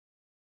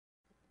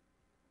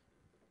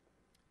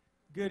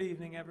Good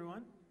evening,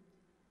 everyone.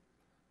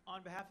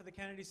 On behalf of the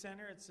Kennedy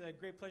Center, it's a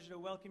great pleasure to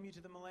welcome you to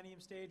the Millennium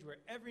stage, where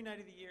every night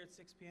of the year at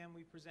 6 p.m.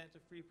 we present a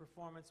free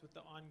performance with the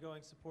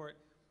ongoing support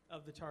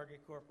of the Target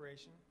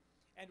Corporation.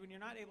 And when you're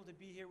not able to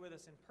be here with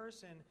us in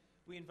person,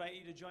 we invite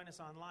you to join us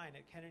online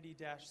at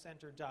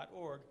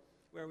kennedy-center.org,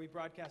 where we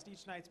broadcast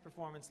each night's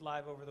performance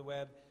live over the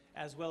web,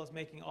 as well as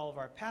making all of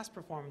our past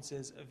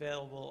performances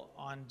available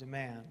on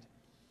demand.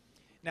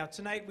 Now,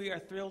 tonight we are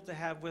thrilled to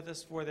have with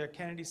us for their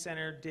Kennedy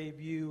Center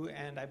debut,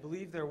 and I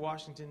believe their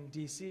Washington,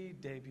 D.C.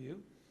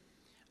 debut.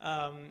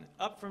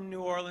 Up from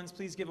New Orleans,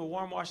 please give a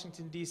warm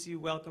Washington, D.C.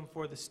 welcome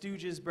for the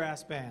Stooges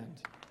Brass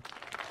Band.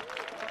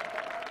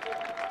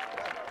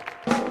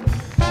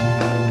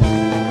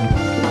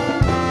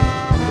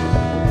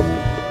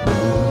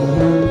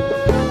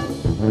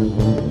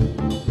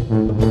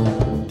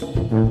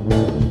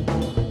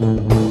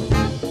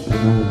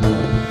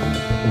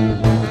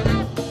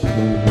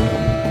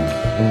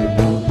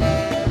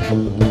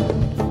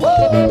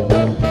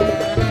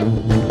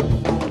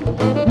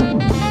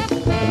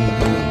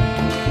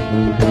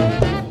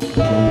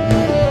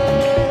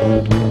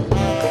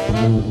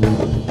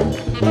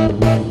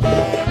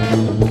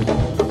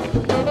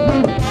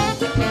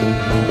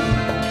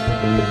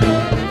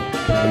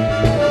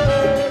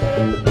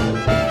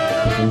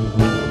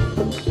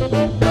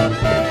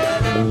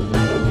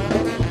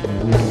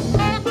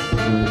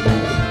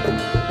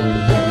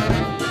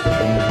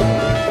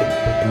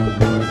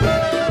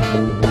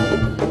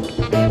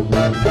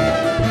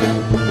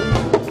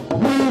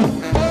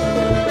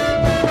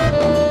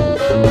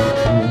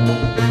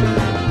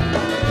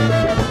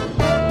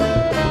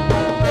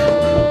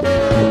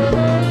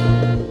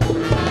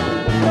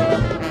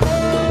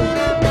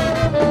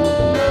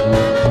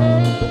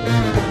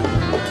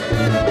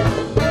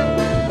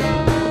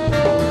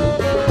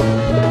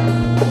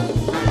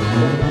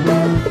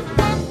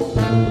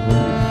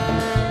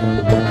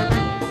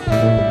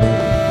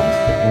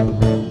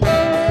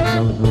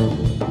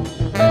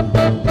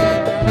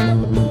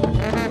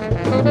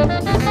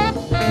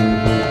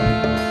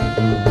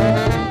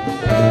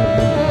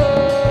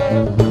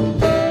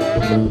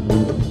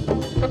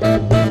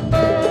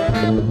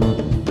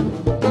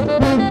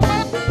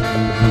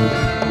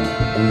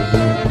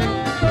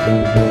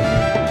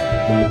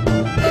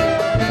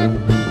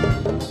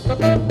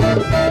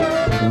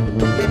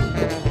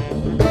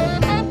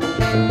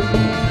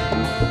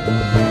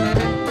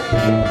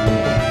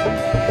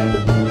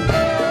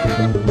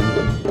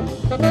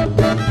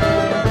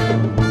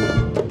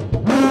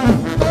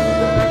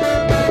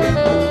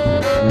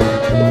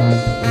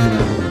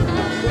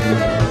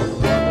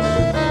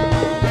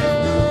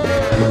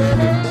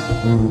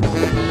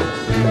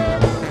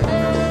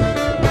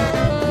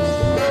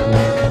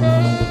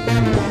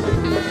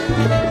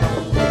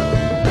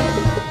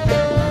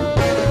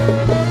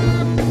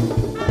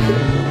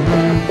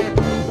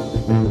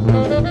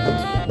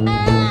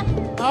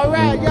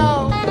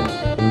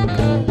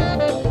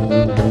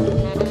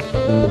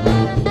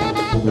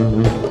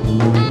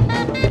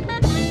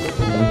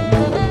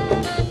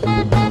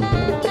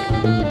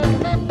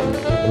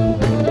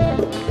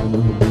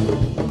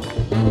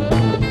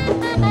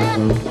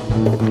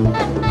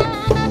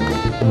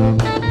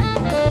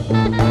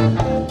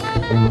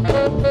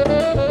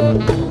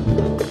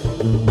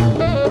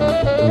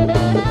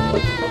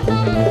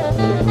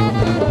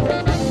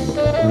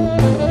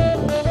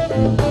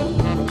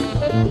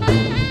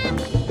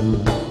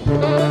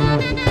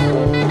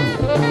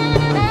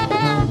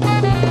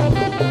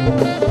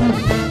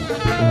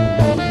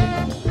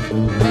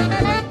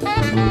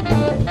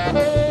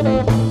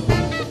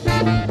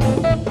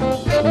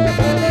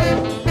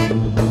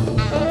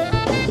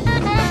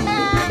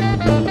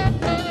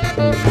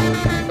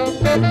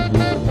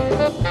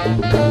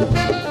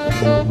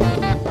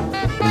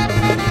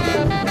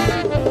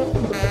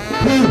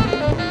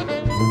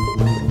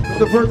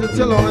 The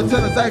versatile on the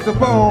tenor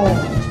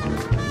saxophone.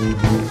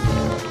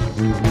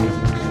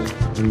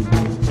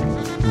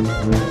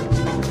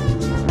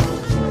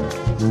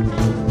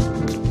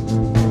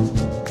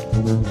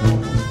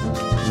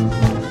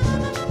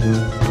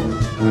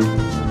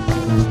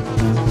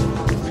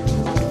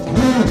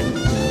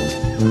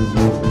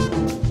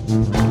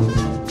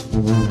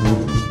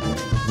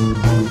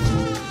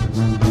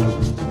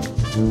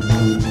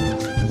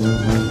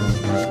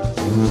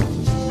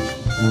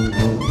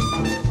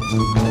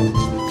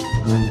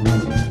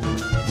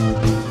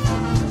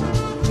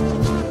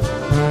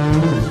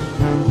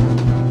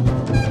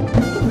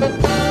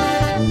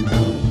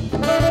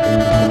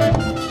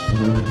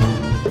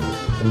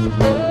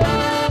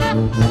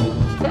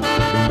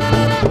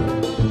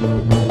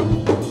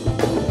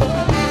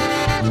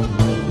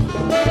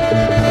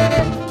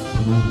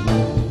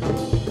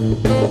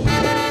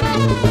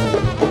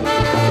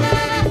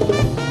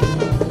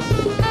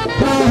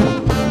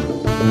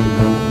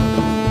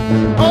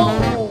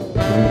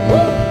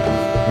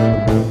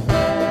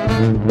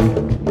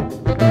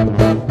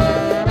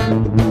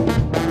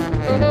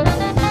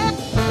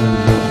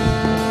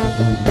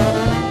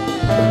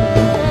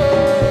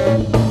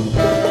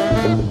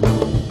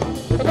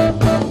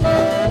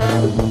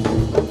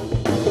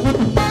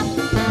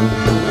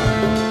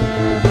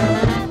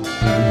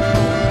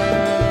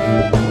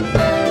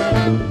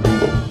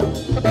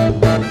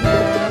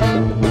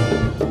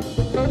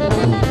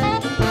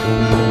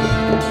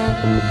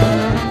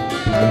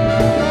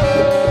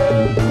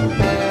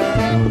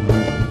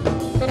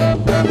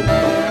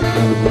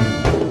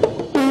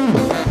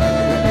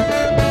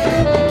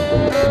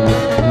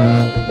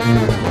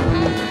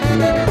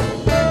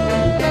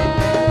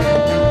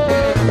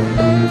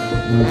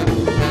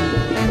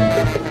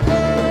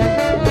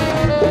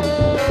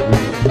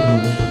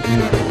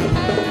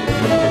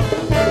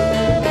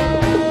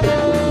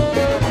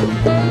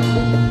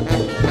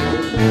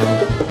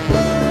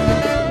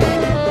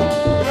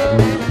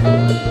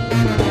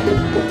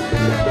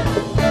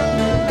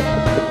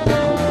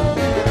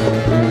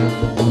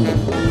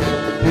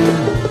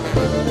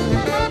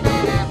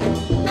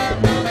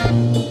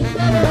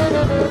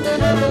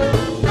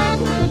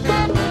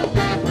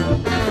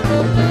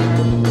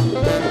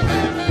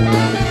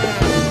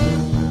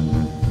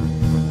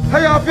 How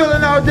y'all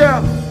feeling out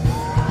there?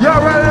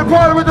 Y'all ready to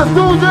party with the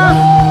Stooges?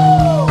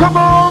 Come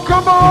on,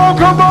 come on,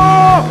 come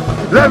on.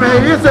 Let me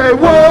hear you say,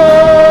 whoa.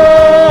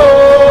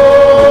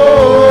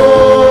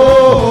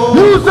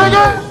 You sing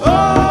it?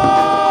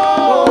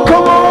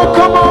 Come on,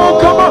 come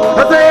on, come on.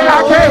 I say,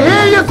 I can't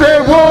hear you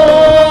say, whoa.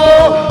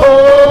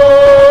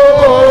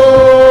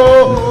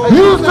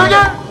 You sing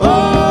it?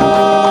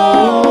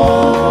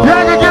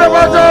 Y'all can get up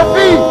on your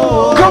feet.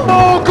 Come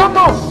on, come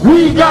on.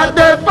 We got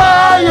that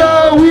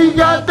fire. We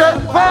got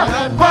that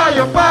fire,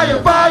 fire,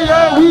 fire,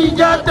 fire. We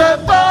got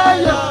that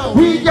fire.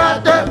 We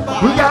got that.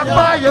 We got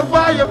fire,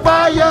 fire,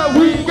 fire.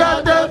 We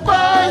got that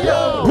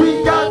fire.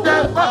 We got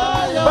that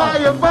fire,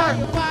 fire,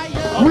 fire.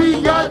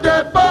 We got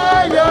that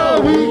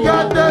fire. We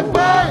got that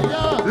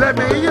fire. Let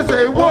me hear you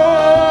say, whoa.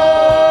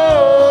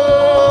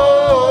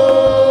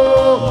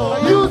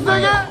 You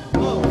sing it.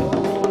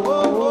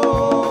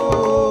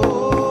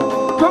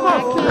 Come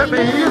on. Let me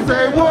hear you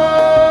say, whoa.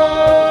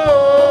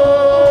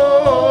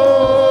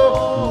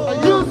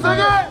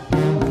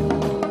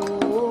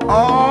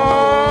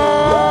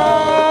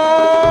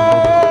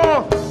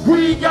 Oh,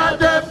 we got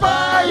that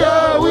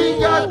fire, we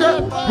got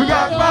that, we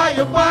got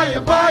fire,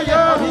 fire,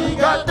 fire, we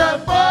got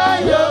that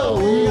fire,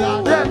 we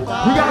got that, we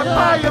got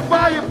fire,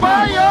 fire,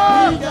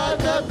 fire, we got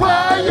that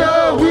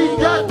fire, we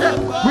got that,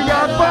 we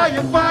got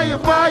fire, fire,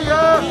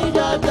 fire, we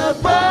got that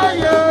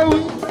fire.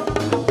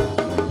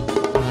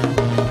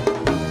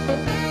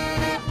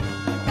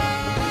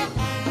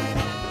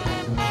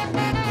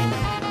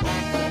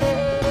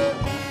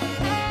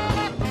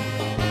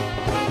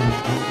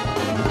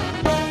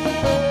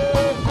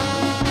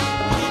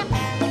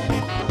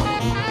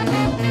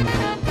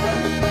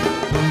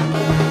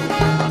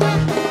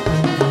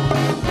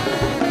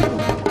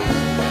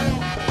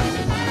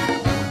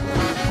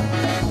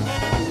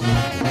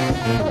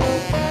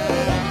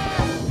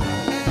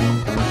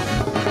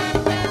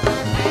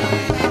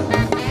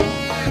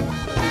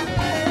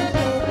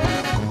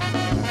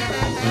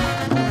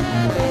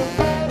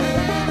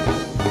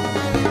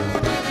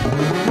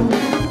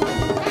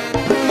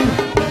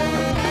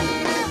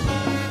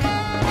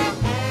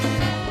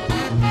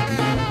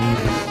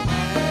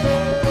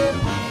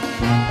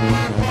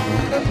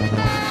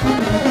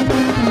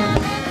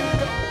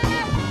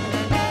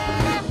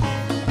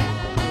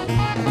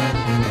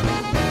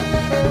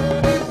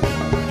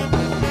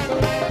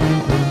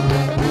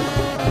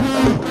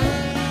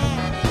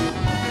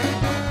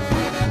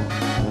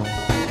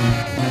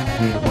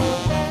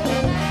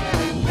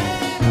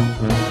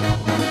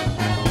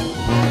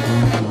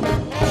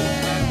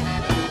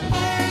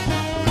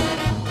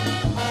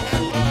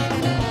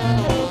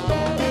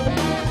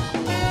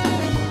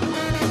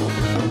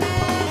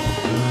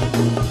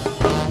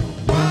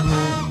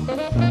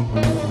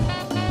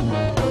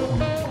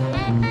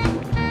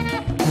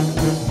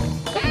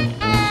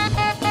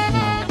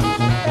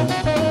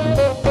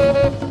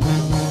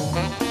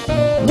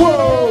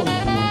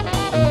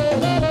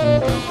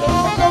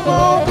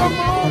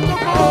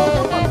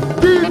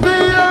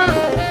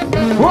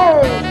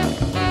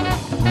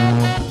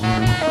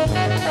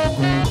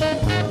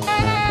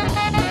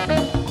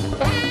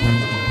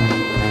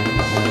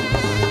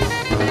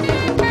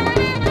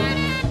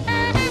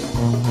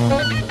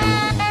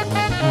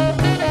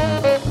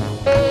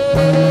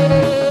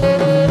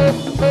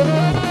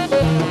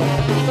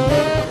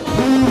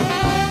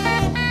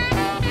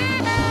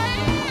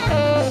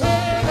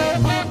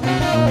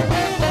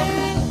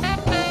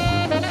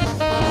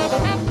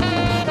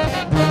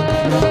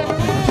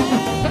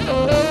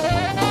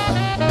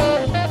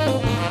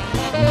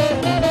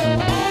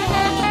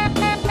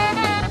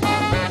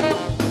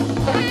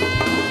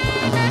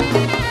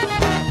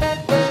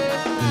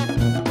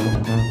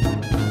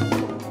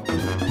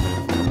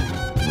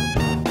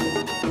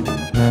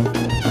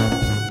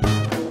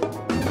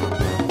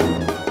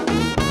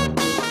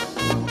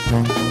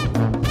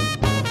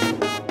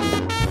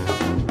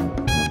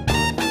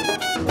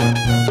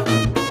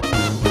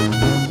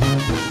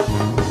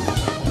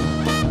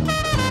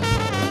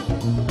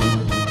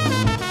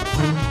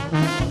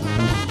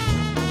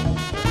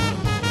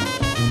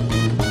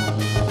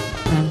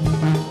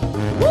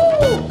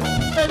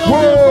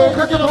 Whoa,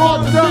 look at the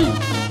hard stuff.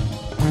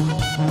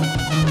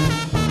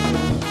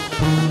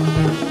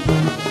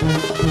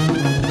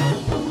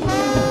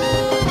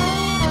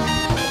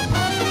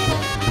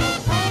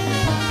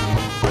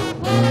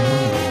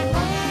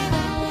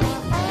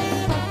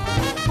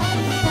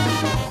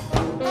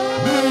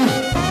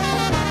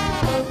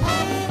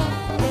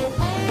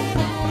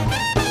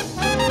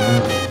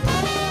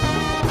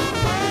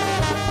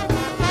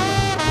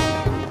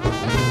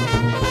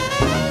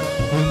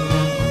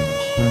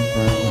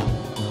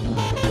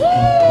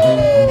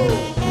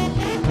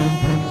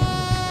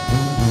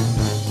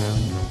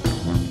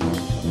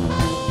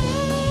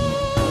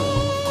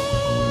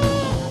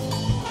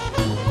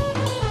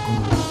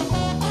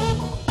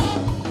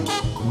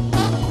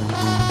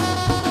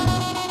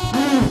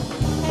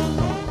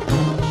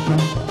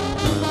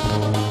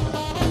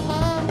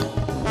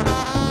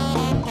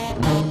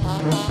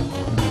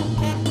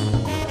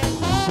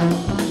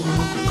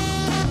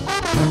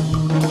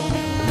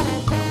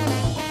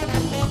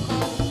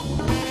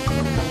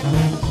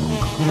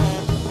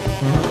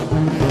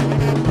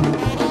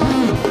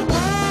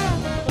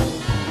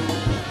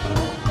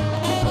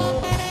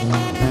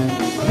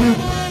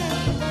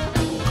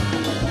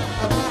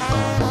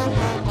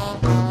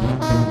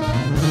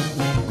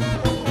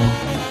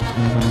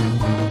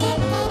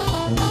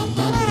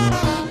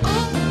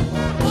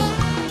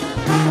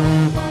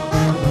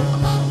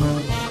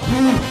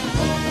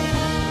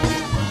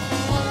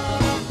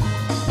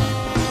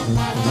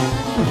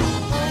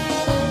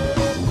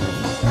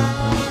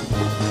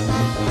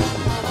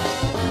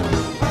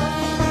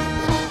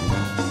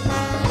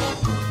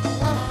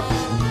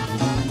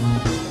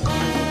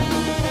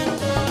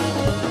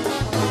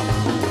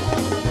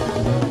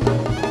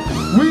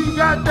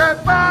 got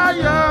that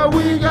fire.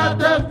 We got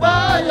that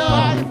fire.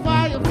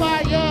 Fire,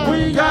 fire.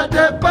 We got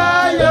that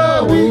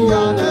fire. We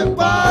got that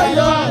fire.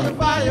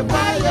 Fire,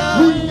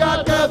 fire. We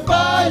got that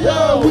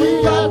fire.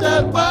 We got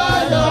that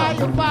fire.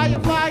 Fire,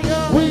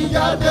 fire. We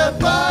got that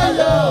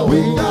fire.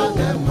 We got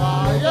that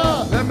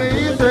fire. Let me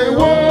hear you say,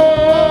 whoa.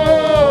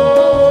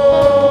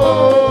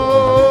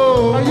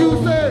 Are you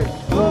say,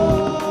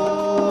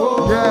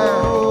 whoa.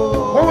 Yeah.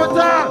 One more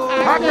time.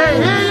 I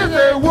can't hear you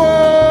say, whoa.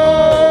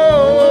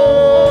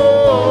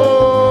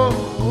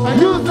 Are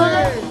you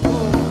say,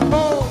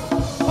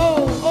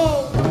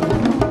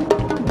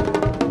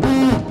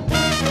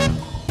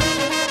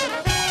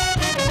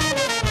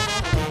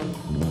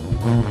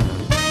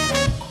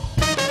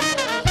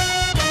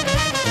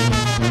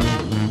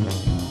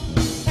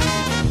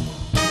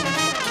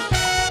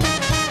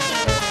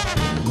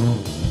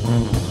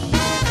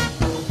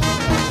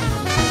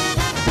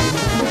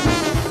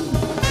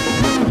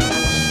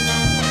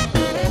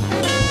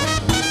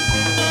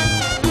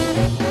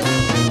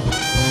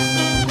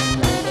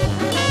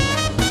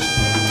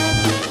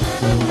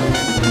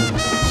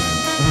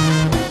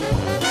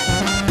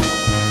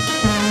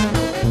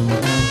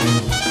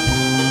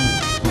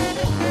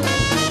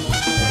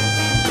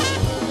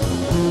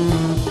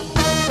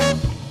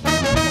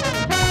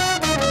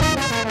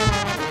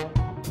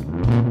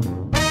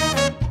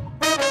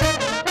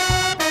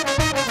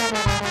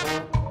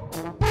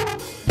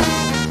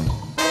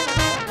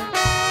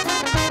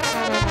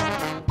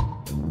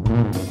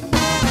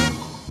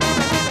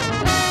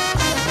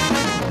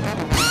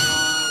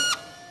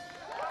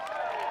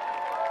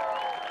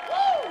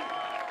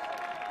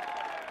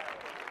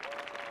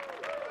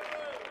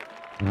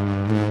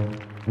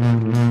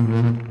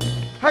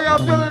 how y'all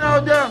feeling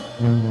out there?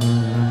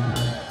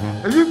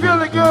 If you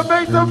feeling good,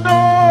 make some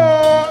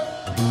noise.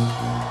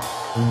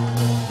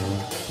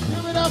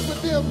 Give it up for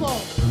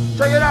Dippo.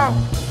 Check it out.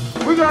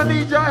 We're gonna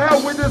need y'all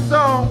help with this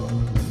song.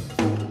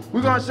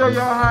 We're gonna show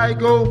y'all how it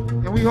go,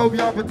 and we hope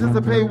y'all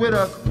participate with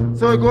us.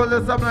 So it goes a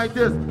little something like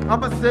this.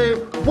 I'ma say,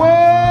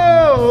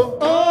 whoa,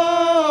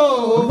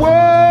 Oh,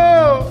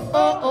 whoa,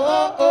 oh,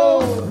 oh,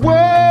 oh,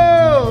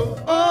 whoa,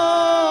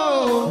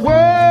 oh,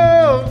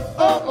 whoa.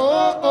 oh,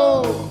 oh,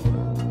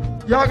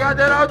 oh. Y'all got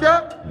that out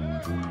there?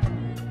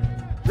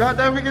 Y'all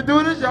think we can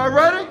do this? Y'all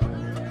ready?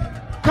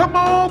 Come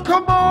on,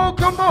 come on,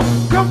 come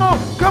on, come on,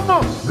 come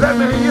on. Let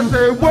me hear you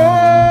say,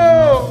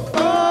 whoa,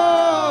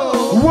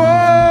 Oh,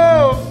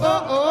 whoa,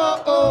 oh,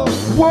 oh, oh,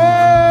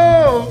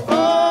 whoa,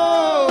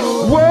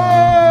 oh,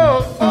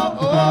 whoa, oh,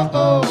 oh,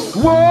 oh,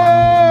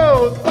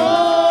 whoa, oh,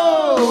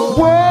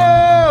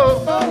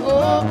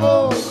 whoa,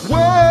 oh,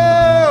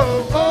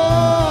 whoa.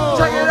 oh.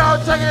 Check it out,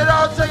 check it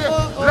out, check it.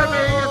 Let me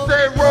hear you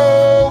say,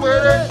 roll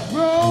with it.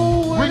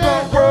 Roll with We it.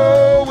 gon'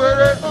 roll with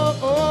it. Oh,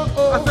 oh,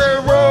 I oh. say,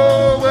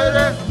 roll with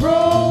it.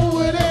 Roll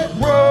with it.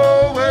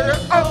 Roll with it.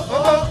 Oh,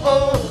 oh, oh,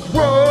 oh.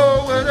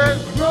 Roll with it.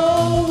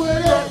 Roll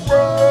with it.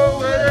 Roll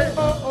with it.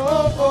 Oh,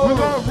 oh, oh. We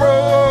gon'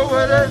 roll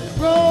with it.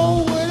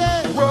 Roll with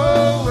it.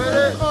 Roll with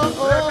it. Oh,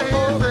 oh, Let me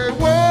hear you oh. say,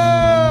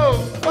 whoa,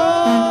 Oh,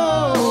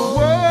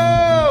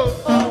 whoa,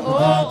 oh,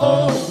 oh,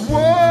 oh.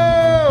 whoa,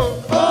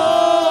 Oh,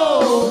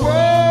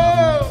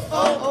 whoa,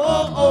 oh,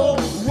 oh, oh.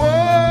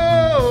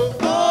 whoa,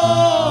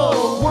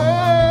 Oh,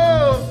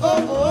 whoa,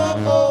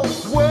 oh, oh,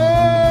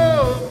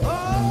 whoa.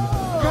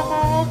 oh. Come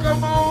on,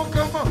 come on,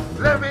 come on.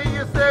 Let me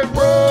hear you say,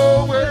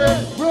 roll with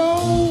it.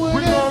 Roll We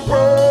with it. gon'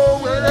 roll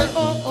with it.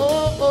 Oh, oh,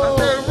 I oh.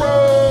 say,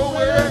 roll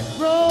with it.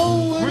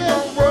 Roll We with it.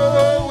 gon'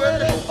 roll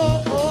with it.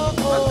 Oh, oh,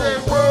 I oh. say,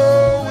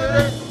 roll with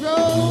it.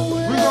 Roll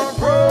with We it. gon'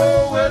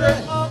 roll with it.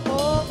 Oh, oh,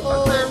 I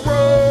oh. say,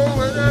 roll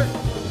with it.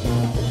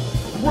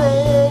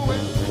 Roll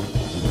with it.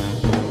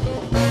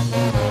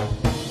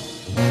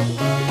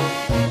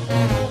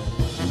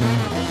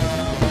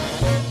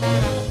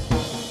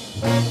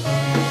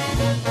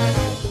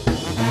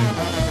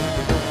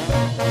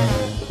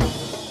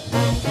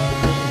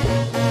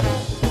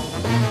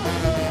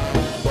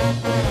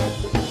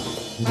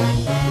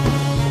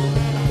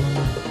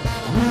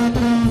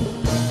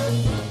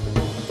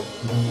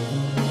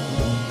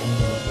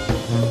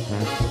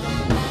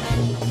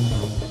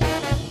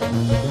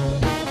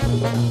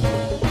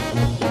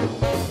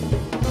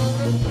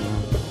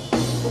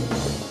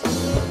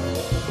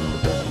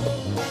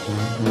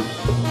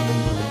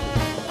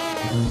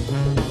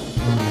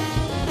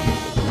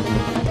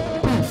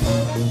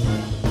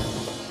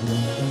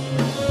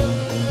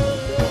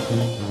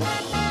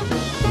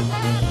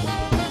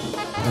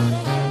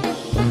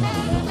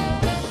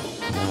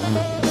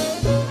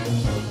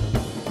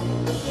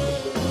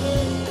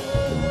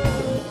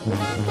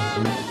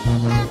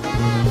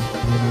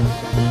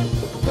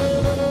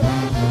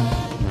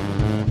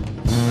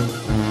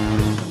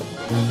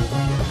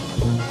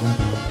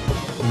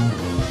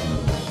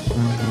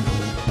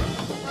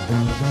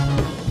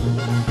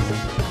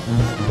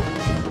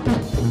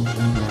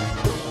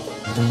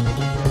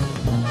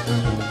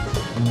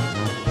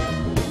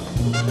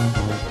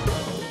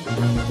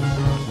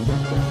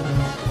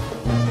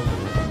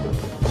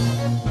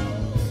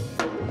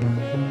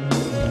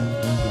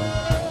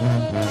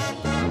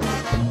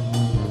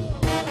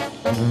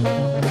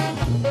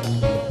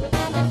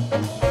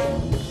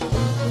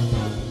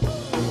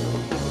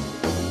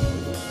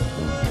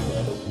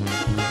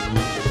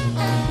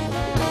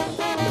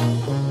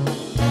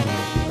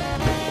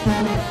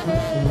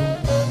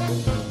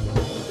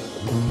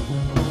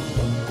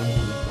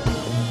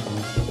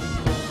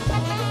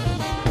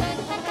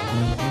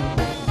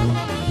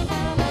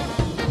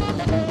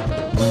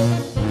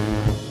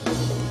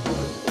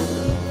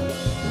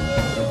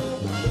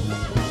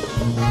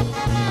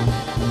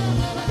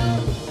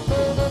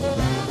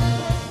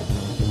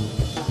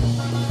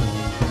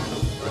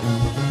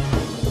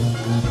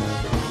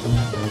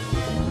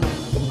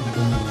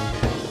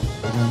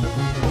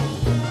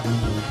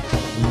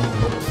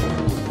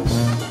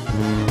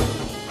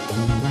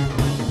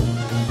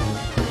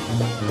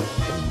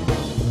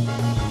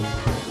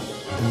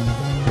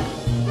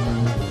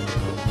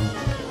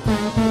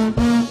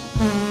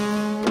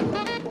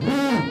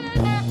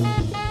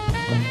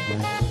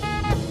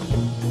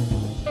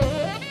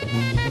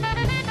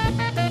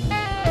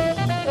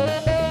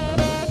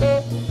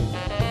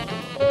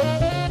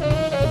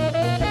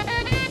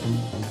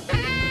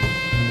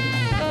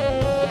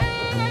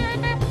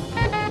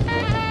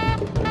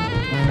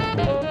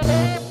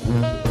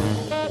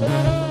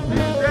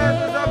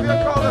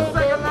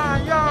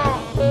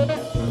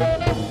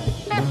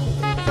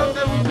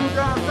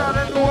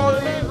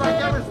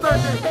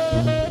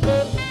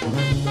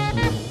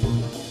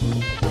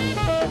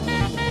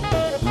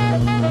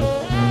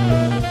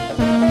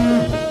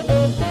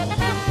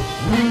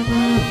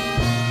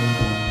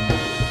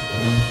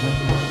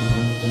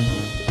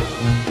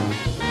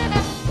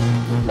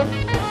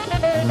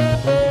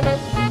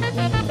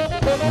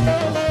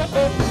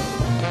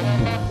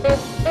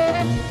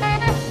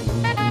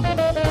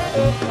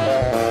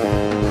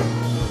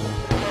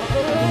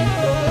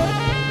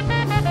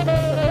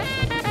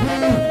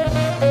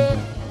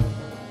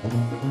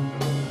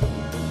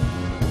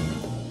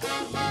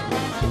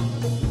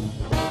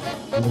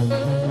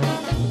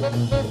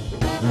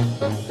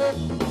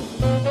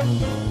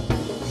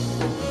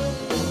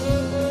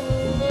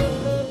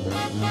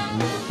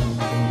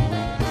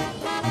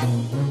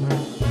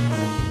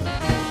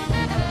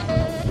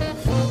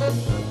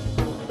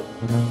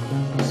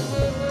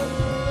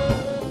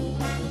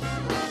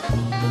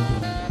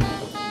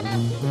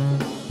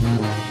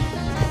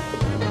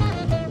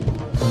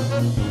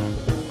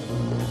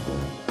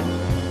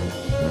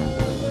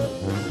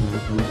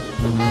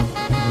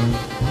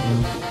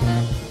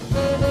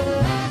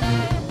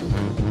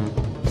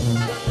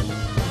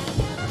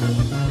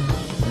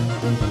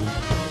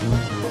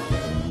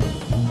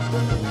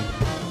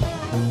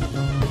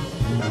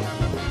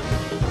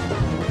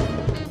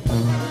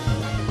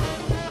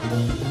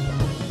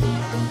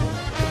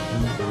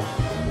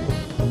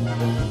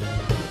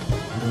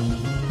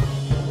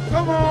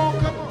 Come on,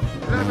 come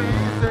on. Let me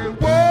hear you say,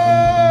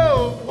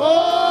 whoa,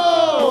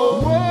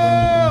 Whoa!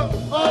 whoa,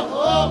 Oh,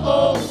 oh,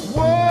 oh!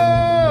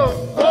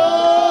 whoa,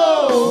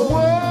 Oh!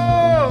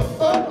 whoa,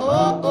 Oh,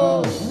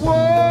 oh,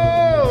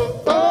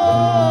 whoa,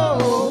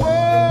 oh!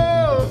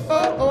 whoa,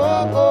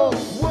 Oh, oh,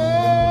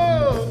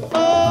 whoa,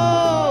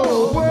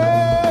 oh!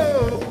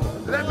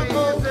 whoa. Let me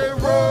hear you say,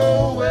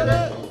 roll with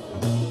it,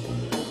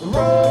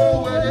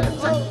 roll with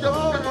it. Check your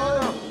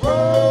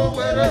roll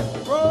with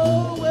it.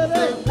 Roll with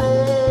Say, it!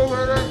 roll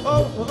with it.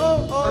 Oh, oh,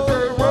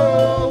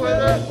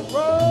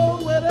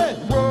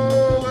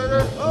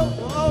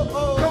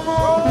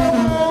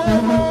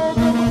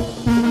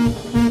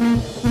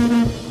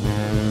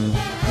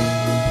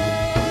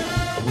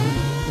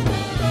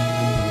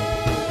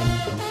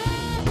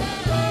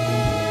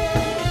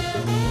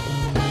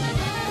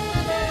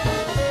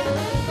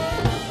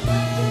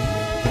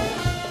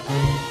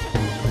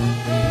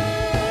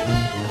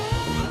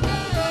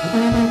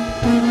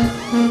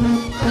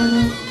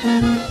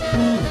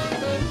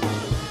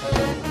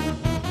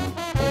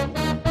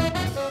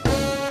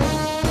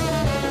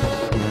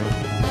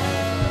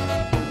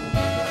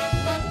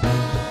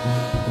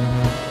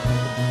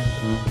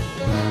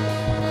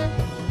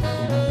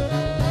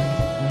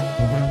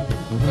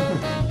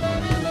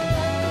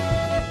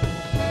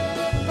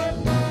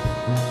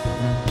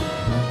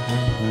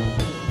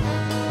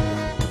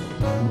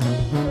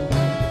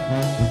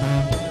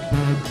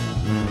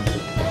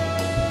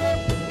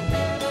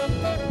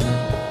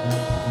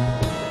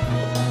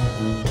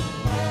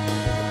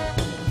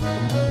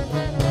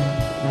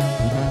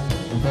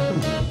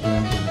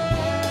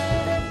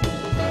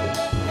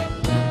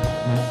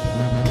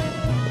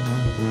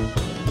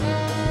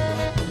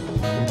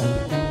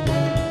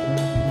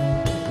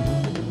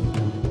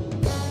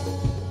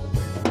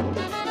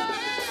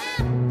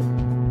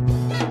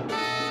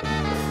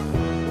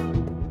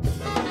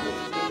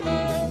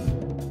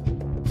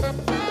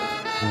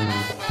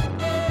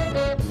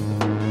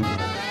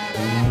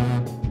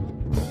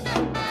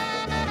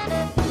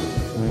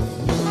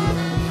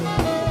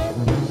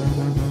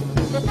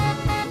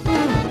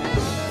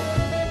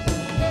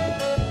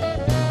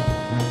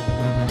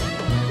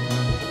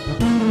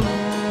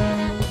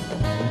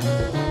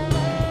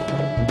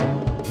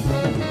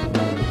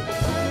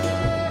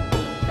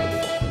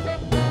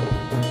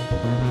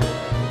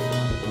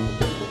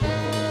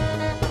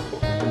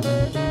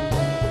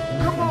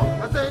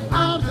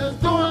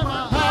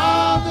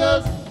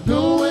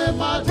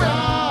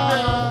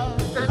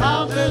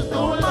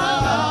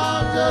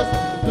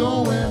 just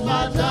doing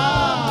my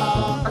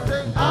job.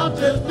 I'm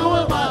just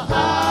doing my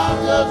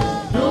job.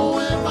 Just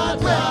doing my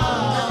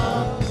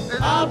job.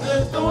 I'm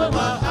just doing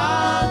my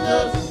I'm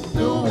just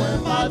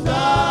doing my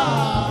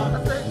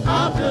job.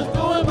 I'm just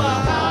doing my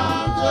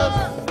I'm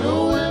just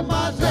doing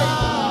my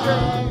job.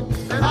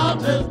 I'm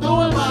just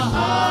doing my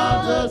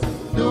I'm just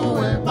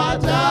doing my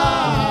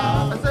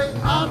job.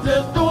 I'm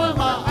just doing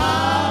my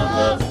I'm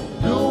just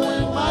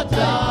doing my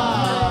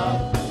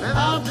job.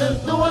 I'm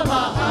just doing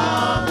my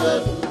I'm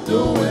just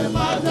doing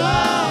my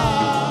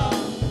job.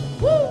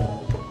 Woo!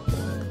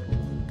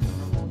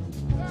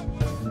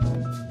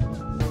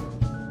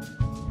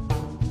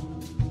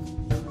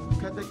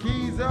 Cut the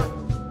keys up.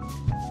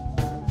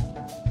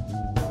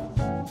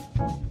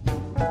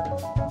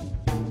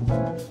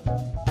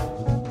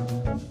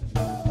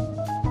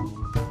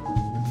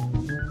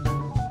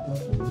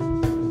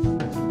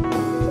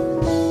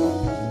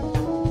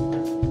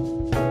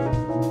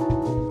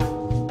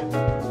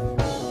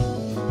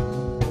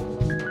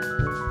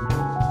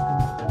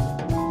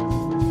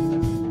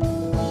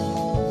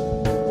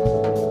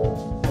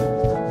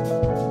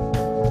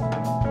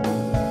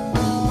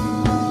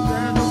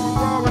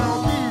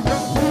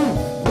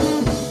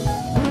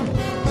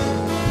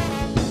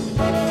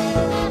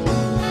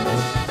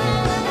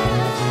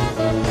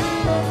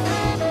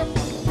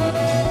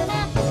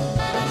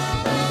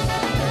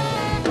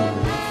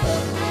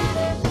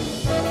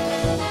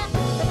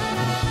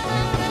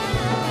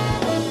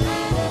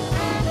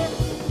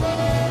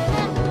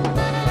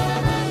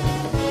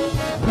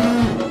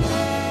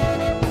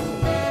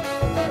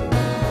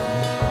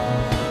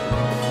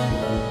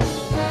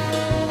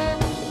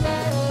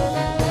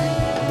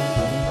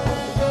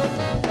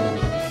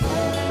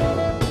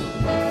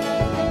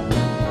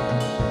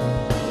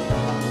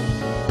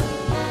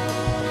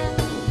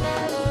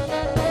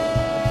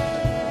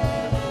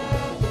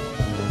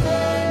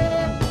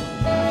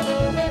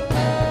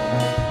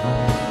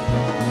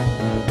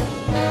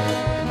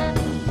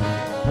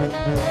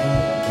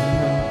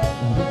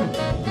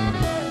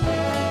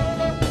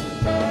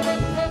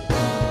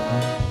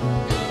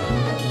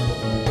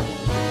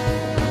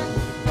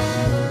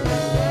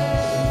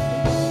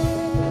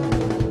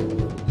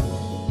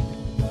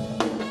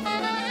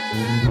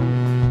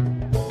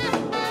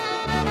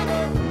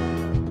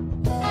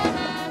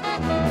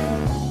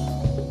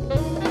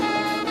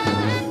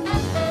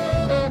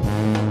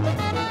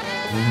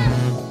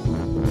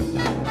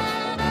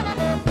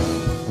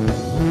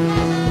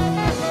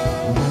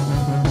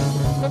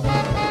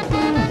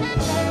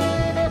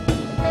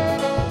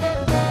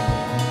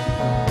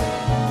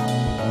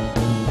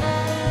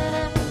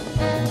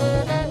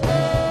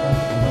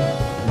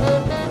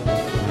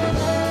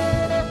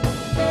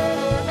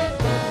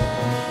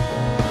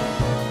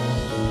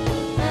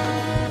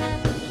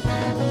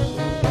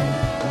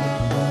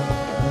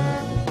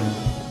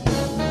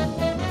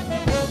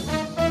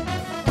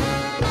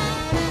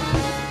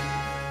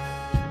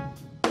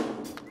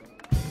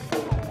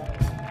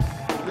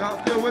 Y'all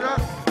still with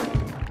us?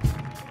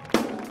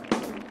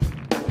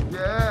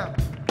 Yeah.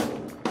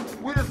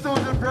 We the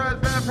Stooges Brass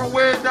Band from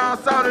way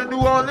down south in New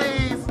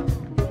Orleans.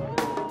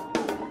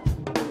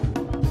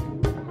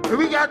 And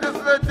we got this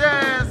little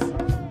dance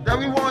that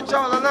we want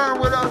y'all to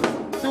learn with us,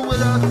 do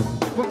with us,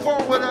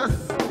 perform with us.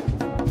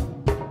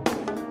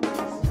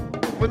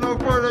 With no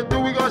further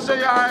ado, we gonna show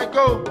you how it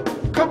go.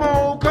 Come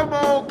on, come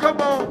on, come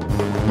on.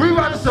 We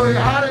about to show you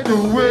how to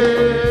do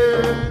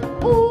it.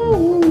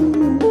 Ooh.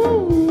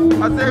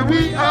 I said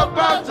we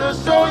about to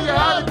show you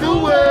how to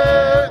do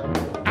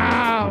it.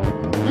 Ow.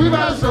 We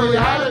about to show you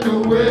how to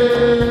do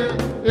it.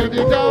 If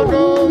you don't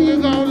know,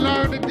 you gonna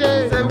learn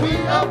today. Said we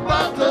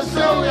about to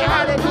show you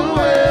how to do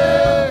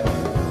it.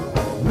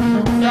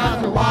 You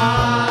got to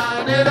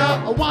wind it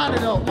up. Wind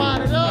it up,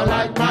 wind it up.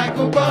 Like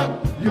Michael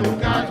Buck. You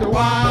got to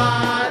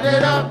wind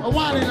it up.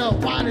 Wind it up,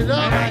 wind it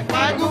up. Like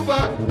Michael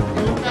Buck.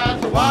 You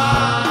got to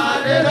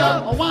wind it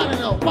up. Wind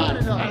it up, wind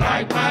it up.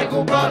 Like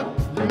Michael Buck.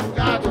 You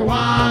got to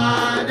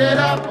wind it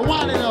up.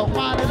 Wind it up,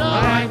 wind it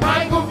up. Like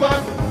Michael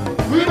Buck.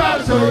 We about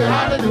to show you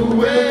how to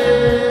do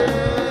it.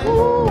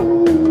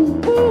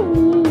 Ooh,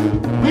 ooh.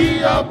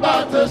 We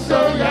about to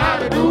show you how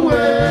to do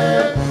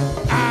it.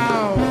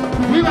 Ow.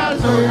 We about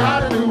to show you how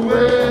to do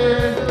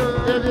it.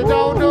 If you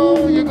don't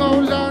know, you're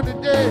gonna learn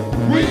today.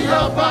 We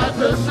about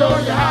to show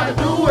you how to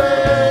do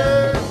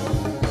it.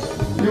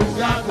 You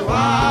got to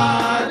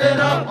wind it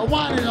up.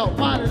 Wind it up,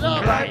 wind it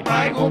up. Like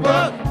Michael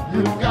Buck.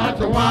 You got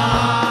to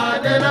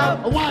wind it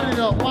up. Wind it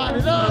up, wind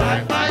it up.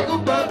 Like Michael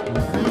Buck.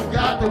 You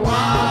got to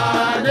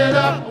wind it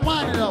up.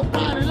 Wind it up,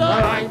 wind it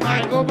up. Like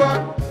Michael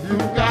Buck. You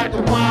got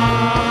to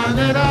wind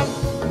it up.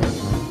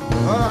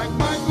 Like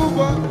Michael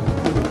Buck.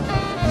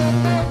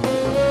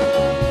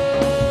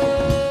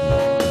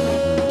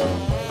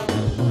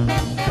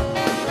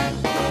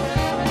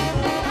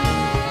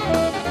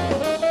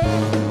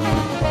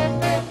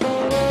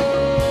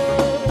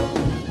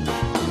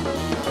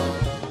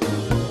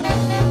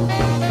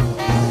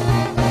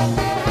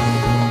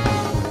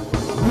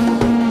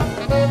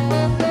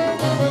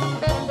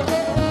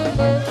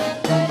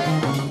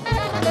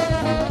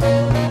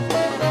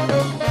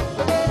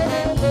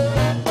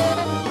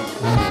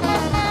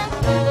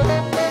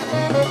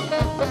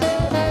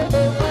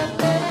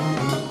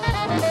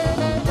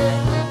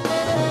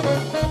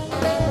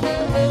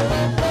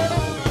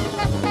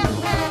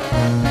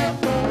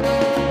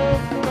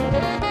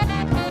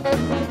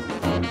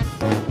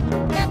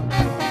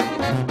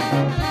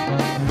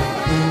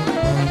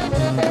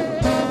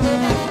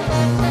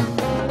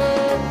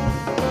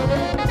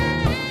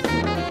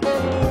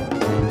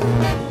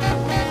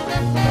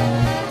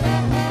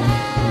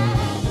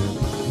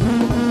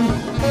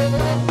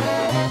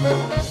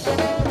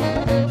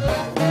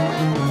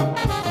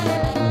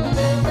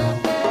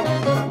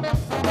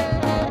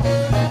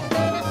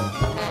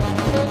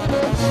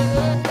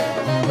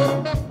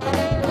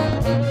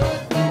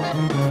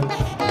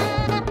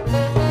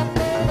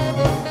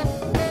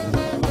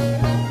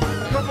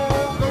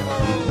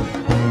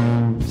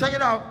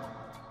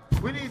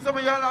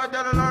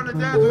 to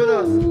dance with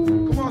us.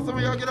 Come on, some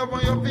of y'all get up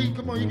on your feet.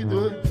 Come on, you can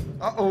do it.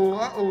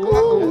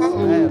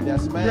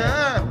 Yes, ma'am.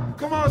 Yeah.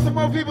 Come on, some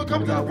more people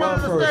come to the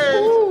front of the person.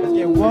 stage. Let's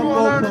get one You more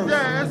want to person.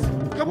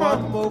 dance? Come One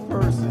on. more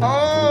person.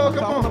 Oh,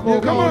 come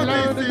on. Come on,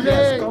 learn DC.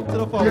 today. Come to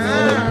the phone.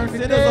 Yeah.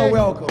 Sinners are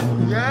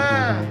welcome.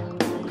 Yeah.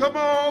 Come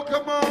on,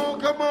 come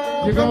on, come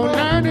on. You're come gonna on.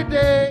 learn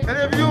today. And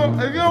if you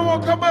don't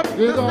want to come up,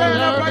 You're just gonna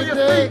stand up learn on your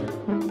today.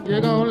 seat.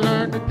 You're gonna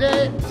learn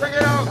today. Check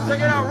it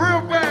out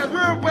real fast,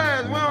 real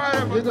fast. We don't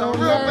have You're to gonna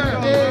real learn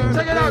fast. today.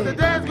 Check it out, the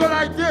dance go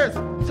like this.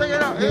 Check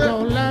it out, You're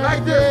gonna learn like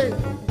today.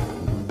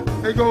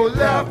 this. It go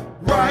left,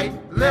 right,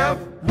 wind it up,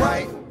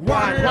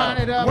 Wind it up, wind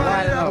it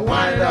up,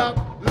 wind it up.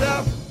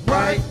 left,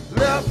 right,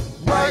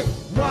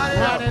 wind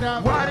it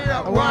up, wind it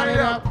up, wind it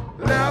up,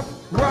 left,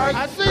 right,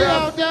 I see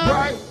y'all left, down.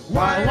 right,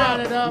 wind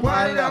it up,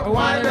 wind it up,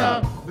 wind it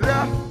up,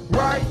 left,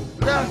 right,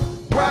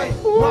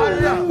 wind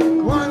it up,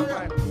 wind it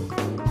up.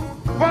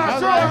 Wow,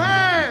 show of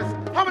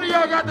hands. How many of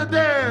y'all got the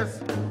dance?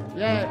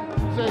 Yeah,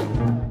 see.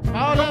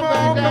 All Come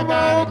on, them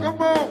back there,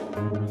 come on.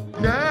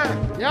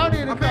 Yeah. y'all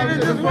need to I come mean, to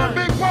it's the just one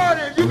front. big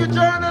party. You can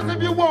join us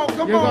if you want.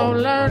 Come You're on. gonna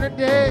learn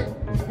today.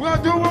 We're going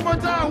to do it one more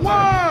time.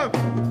 One,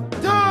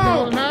 You're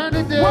gonna learn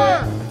two. today.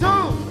 One,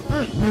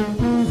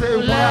 two. Say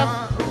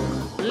Left,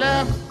 one.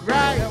 left,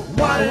 right.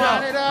 Wind it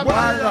Wind it up, up,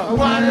 wind it up,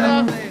 wind it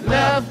up.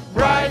 left,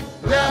 right,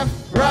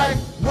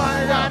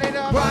 Wind it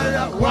up, wind it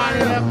up,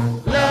 wind it up.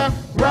 Left,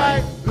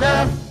 right,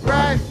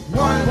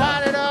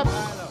 wind it up.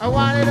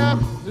 wind it up.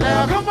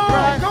 Left, Come on,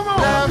 right, come on,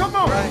 left, come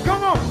on, right.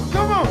 come on,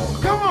 come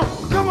on, come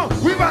on, come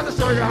on. We about to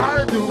show you how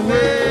to do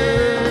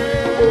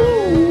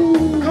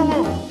it. Come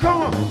on,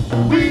 come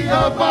on. We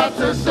about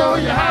to show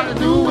you how to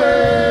do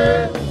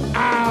it.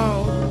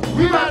 Ow.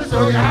 We about to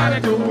show you how to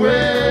do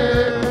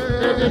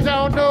it. If you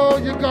don't know,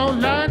 you're gonna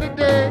learn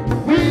today.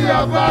 We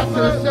about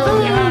to show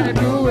you how to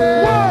do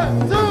it.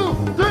 1,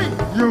 2,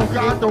 3. You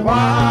got to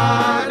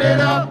wind it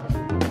up.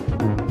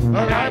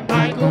 Like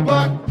Michael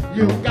Buck,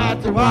 you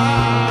got to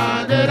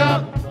wind it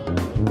up.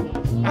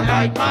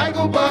 Like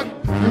Michael Buck,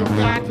 you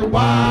got to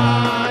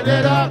wind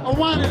it up.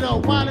 Wind it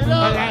up, wind it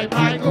up. Like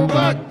Michael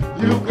Buck,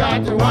 you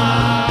got to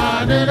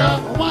wind it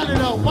up. Wind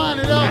it up, wind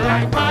it up.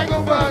 Like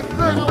Michael Buck,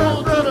 slip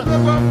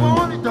up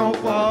on it, don't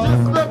fall.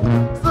 Just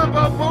slip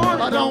up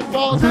on it. Don't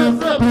fall,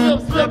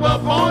 slip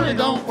up on it,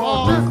 don't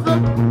fall.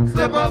 Just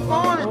slip up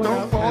on it,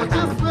 don't fall.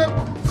 Just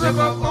slip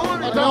up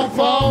on it, Don't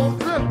fall,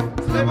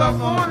 slip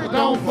up on it,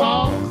 don't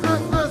fall. Slip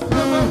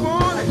up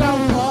on it. Don't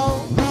fall.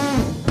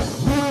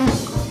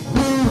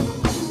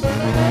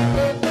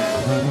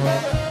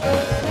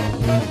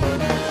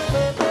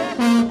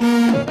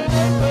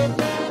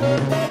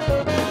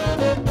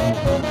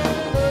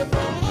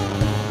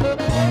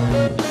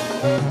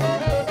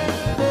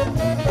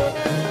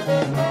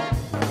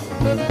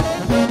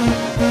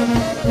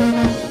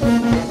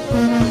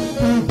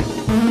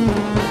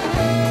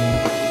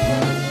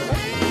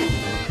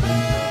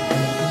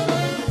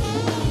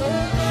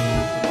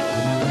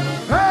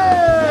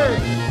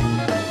 Hey!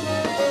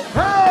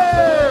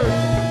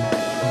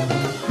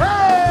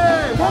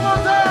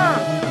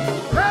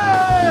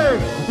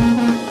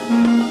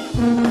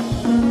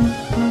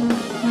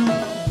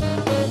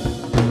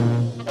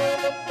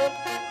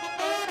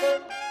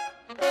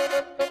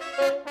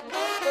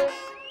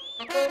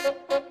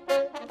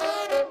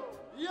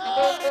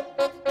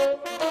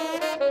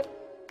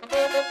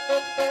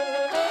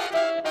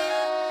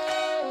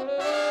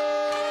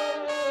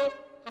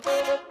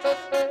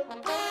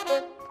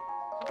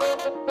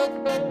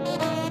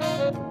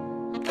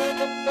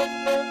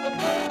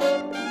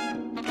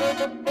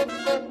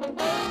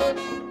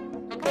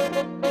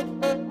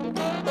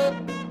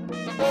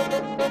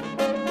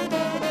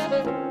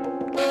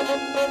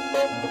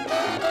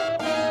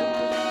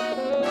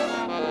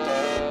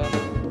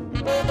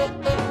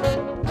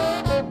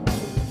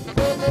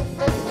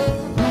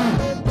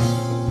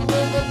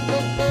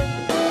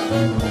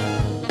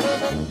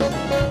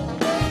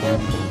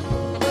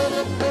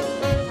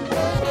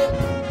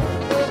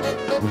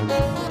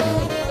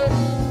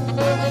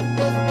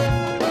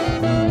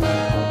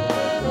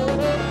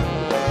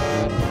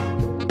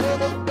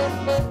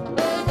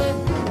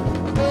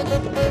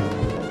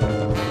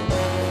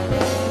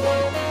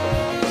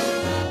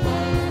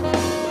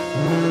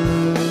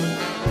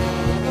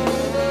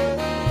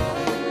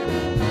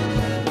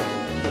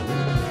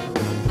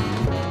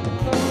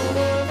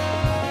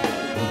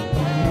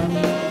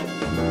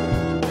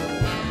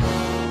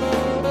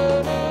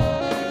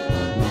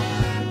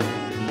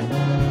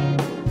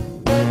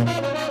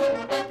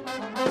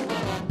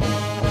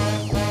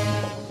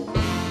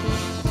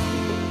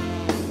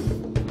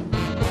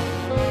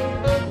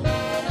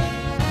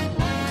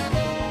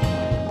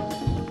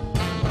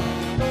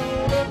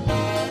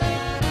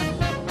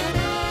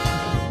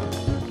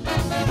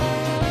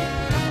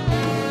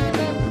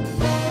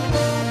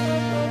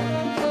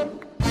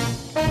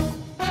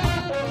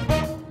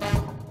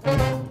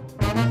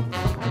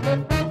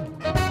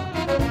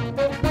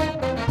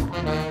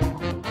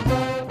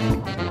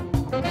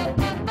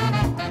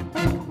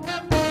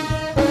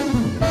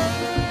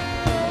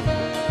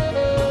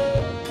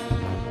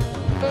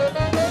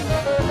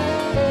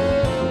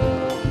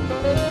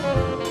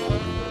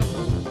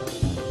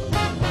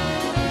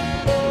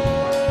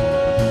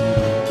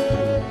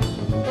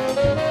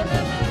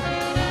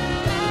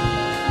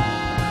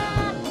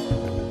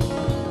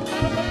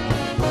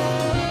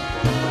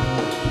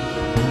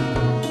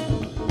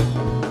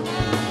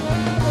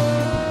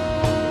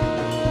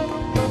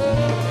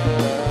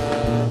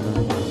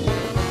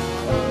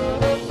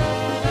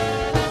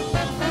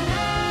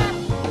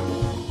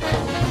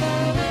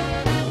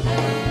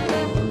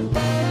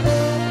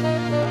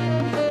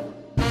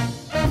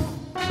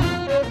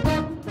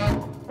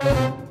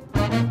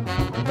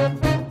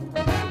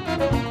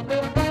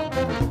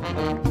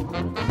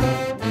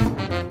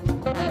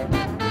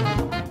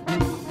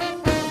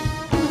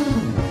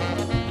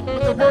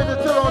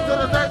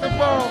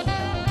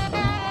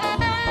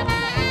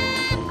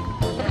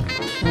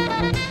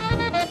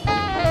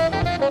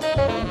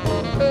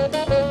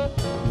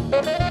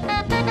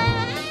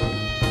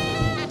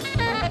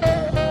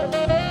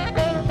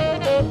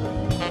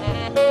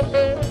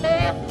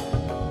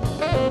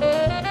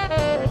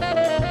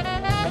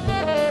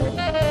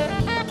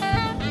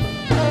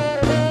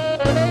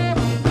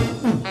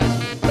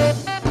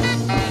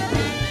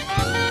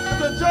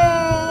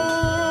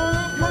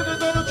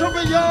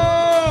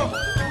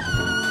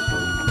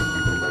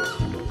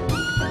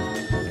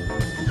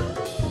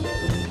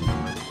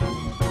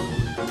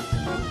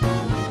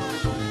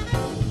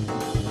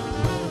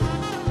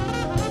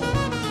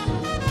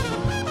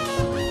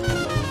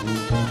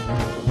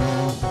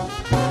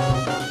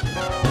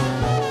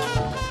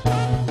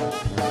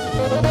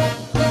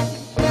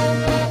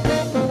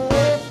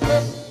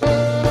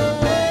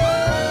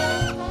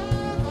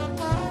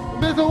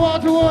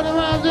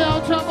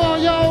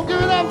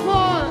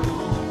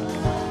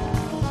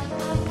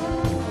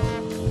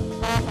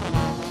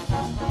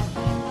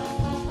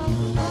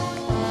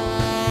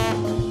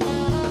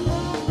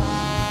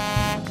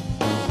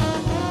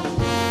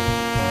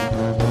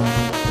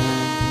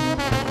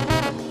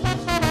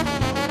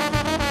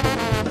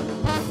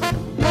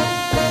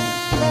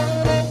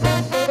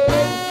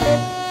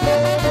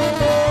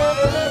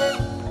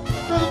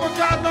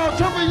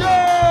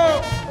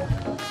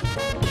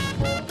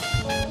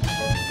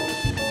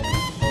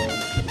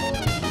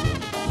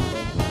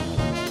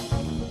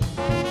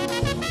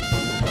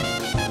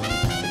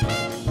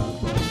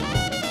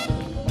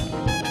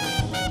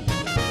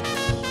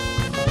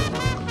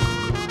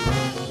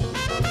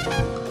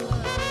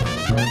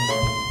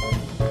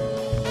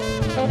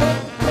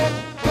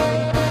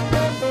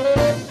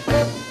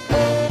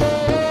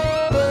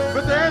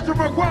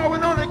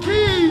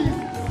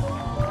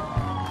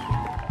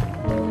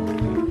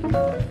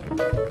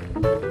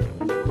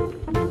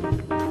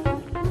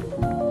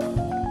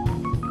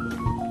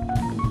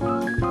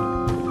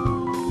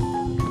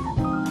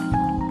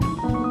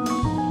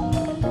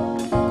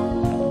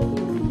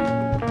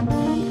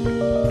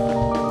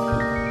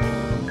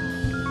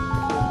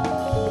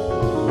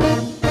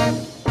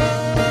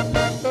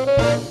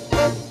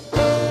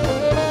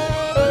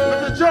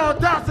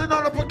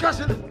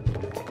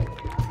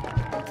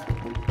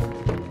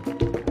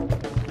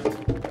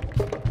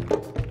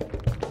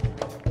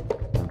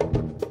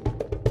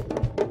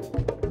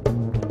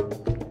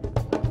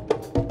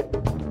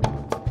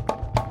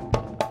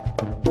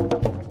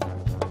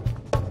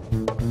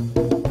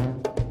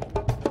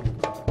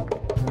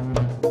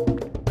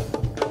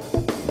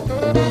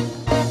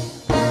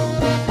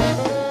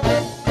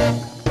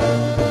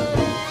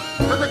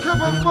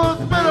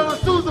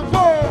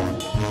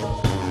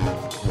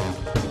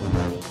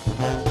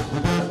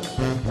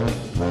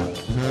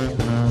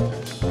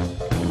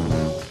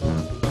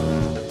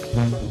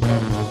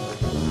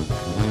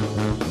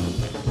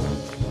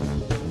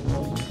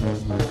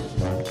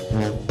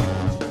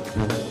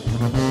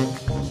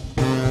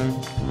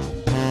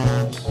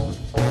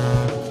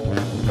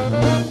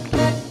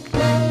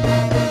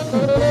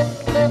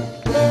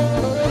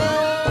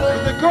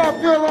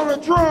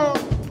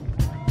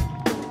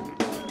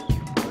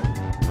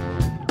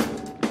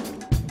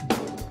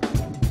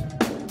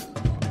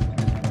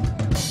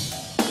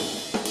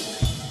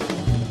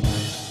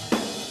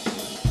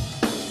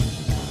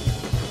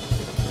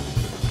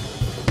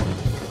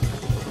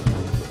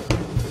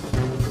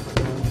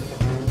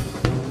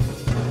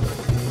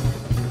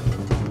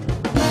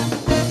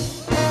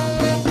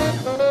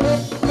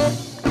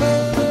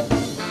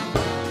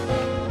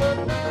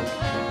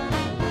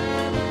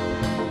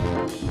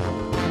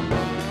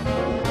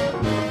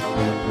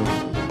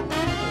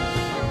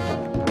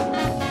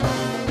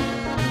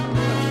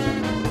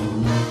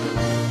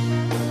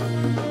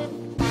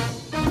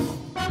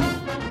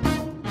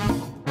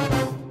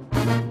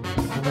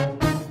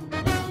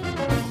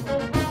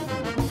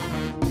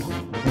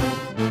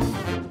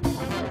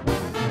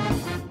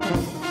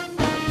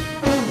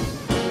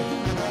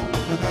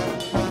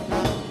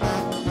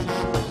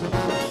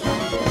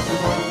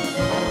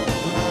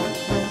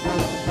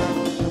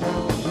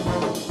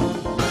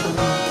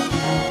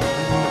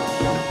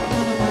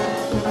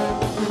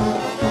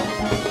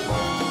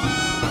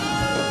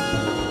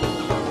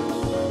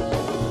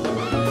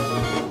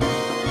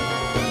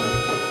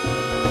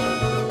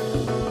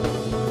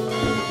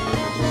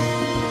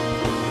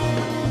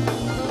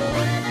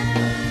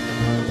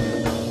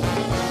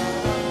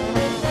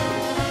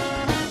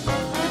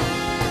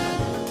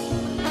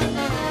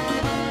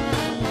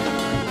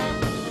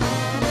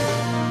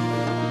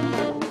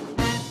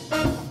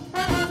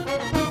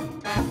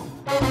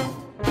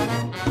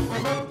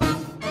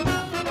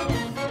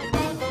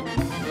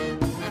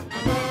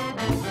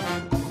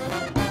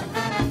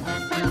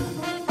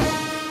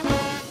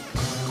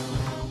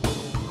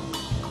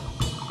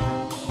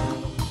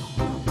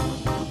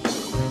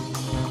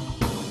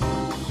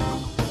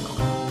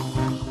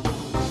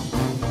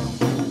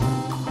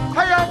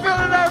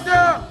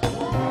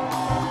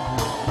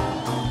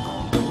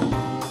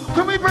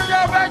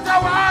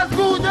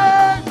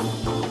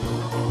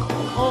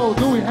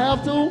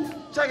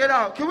 check it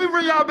out. Can we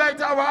bring y'all back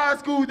to our high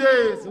school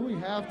days? Do we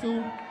have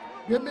to?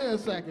 Give me a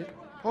second.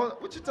 Hold on.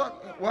 What you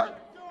talking?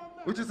 What?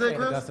 What you say,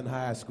 Chris? That's in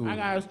high school. I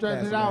gotta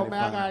stretch it out,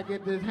 man. I gotta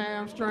get this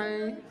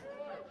hamstring.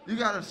 You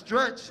gotta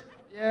stretch.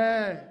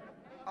 Yeah.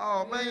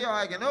 Oh man, y'all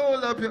acting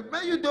old up here.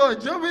 Man, you doing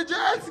jumping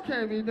jacks?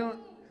 Can't be doing.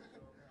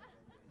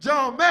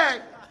 John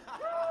Mack.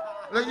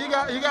 Look, you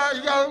got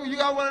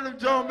one of them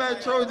John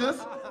Mack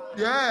Trojans.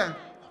 Yeah.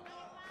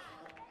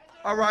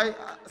 All right.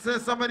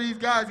 Since some of these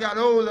guys got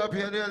old up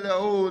here, they're a little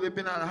old. They've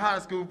been out of high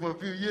school for a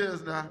few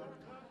years now.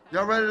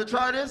 Y'all ready to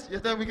try this? You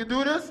think we can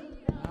do this?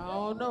 I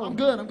don't know. I'm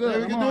good. Think we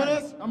can do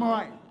this? I'm all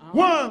right.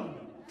 1,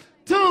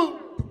 2,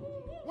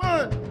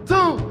 1, 2.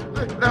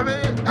 Let me.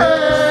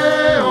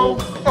 Hey, oh,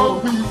 oh,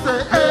 we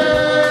say,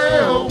 hey,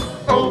 oh,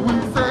 oh, we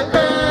say,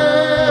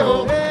 hey,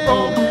 oh,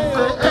 oh, we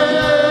say,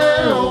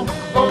 hey, oh,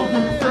 oh,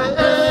 we say,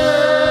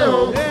 hey,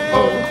 oh,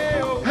 oh,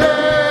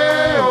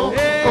 hey, oh,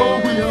 oh,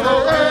 we say,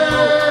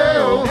 hey,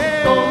 oh,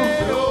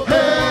 oh,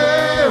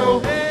 hey,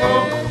 oh,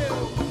 oh.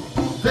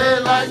 They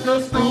like the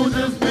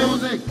Stooges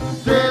music.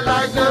 They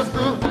like the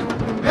Stooges.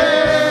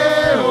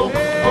 Hey, oh,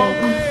 oh,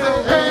 we say,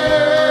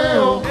 hey,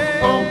 oh,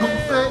 oh, we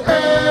say,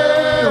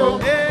 hey, oh,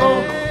 oh,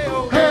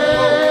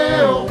 hey,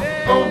 oh,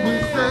 oh, we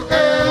say,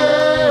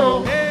 hey,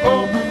 oh,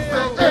 oh, we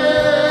say,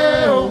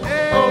 hey, oh,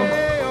 oh,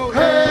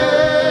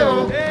 hey,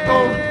 oh,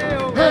 oh,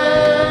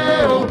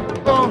 hey, oh,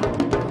 oh.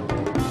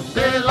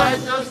 They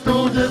like the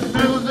Stooges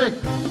music.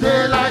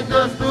 They like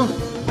the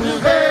Stooges.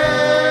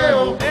 Hey,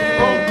 oh,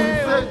 oh, we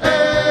say,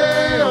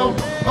 hey, oh,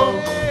 oh,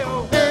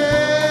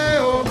 hey,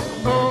 oh,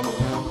 oh,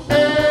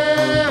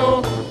 hey,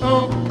 oh,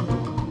 oh.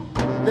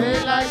 They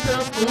like the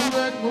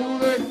Stooges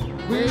music.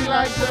 We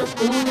like the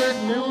Stooges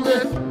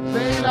music.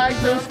 They like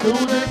the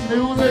Stooges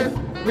music.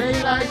 They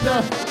like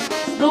the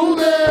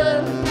Stooges.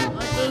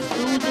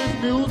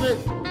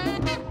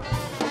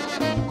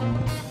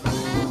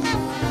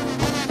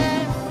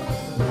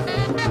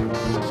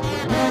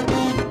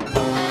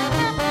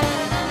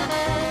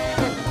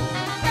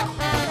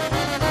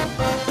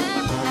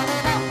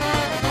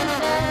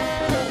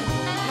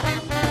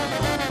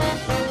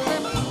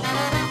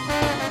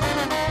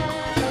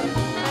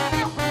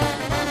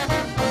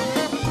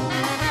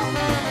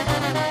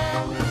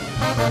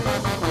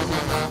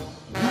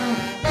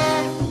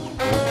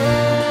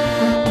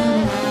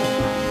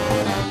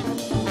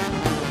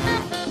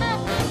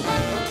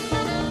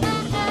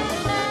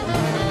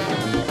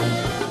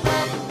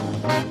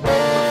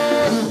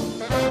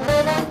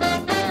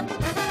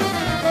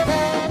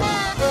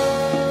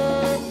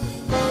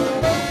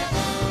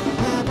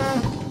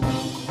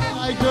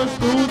 Like the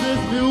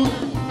Stooges music.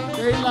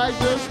 They like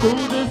the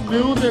Stooges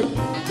music.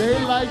 They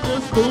like the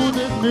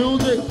Stooges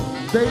music.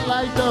 They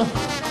like the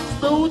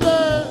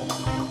Stooges.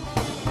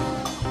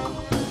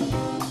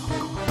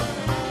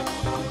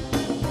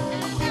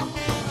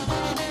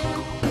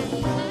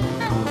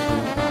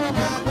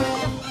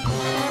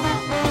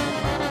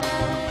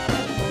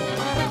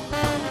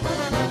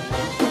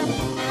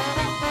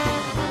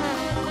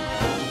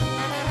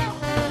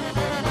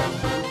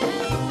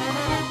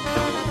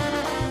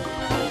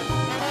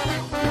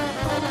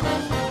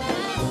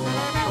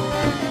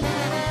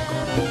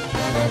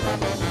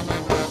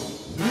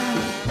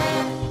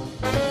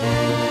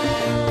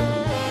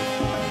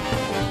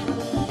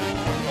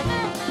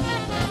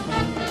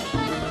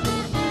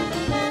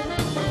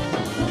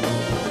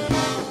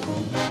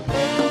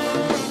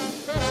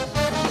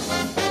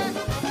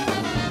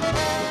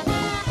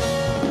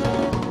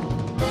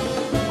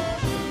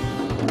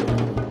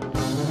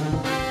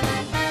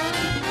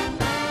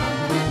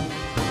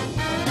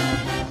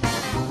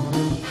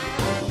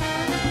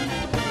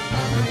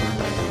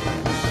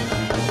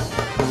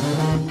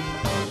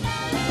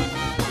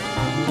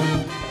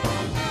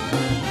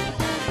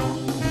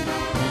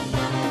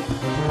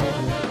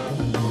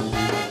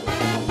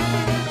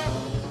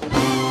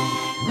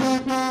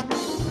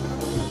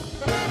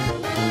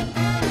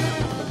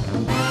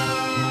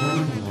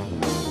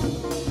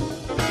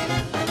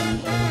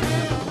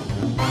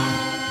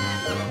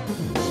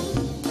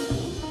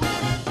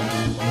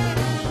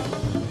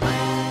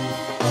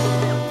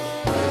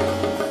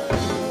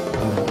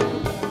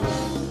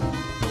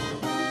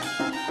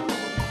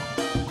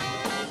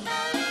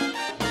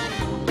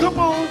 Come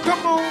on,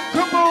 come on,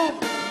 come on.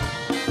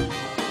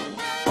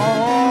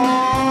 Oh.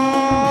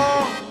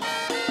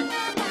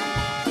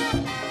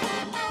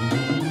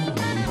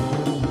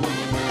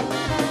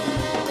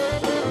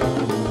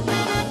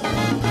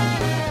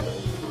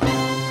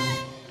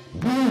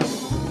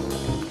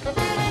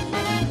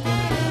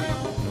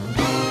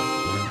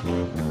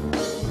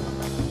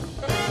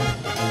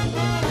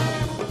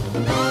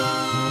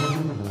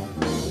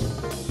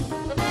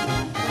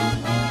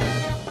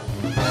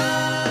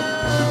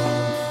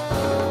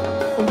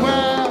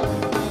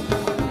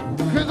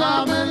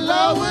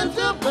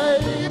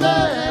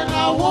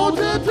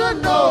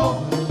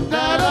 Know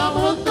that I'm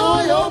hooked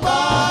on your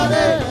body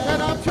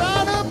and I'm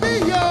trying to be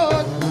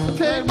yours.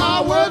 Take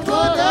my words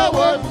for their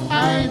words.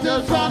 I ain't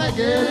just trying to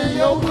get in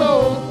your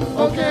clothes.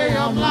 Okay,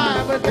 I'm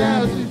lying, but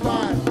damn, she's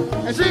fine.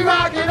 And she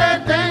rocking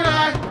that thing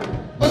like,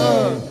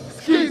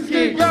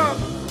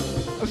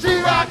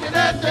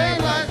 rocking that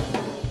thing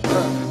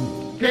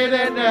like. Get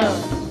in there.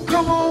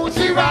 Come on,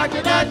 she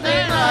rocking that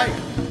thing like.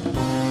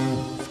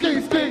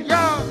 Ski, ski,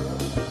 y'all.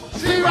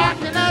 She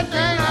rocking that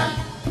thing like.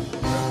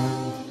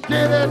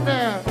 Get in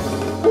there.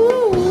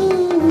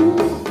 Ooh.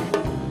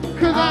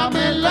 Cause I'm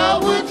in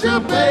love with you,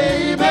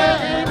 baby.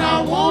 And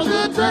I want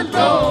you to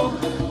know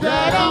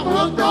that I'm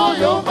hooked on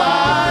your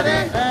body.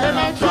 And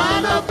I'm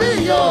trying to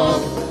be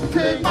yours.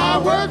 Take my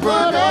word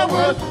for the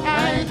word.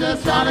 I ain't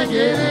just trying to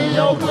get in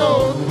your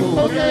clothes.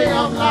 Okay,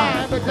 I'm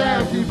lying, but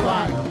damn, she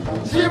fine.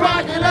 She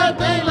rockin' that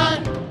thing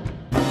like.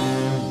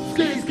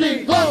 Ski,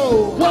 ski,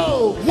 whoa,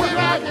 whoa. She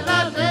rockin'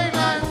 that thing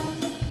like.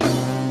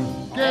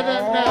 Get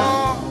it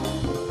now.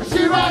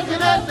 She rockin'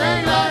 that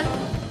thing like.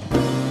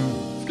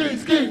 Ski,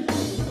 ski.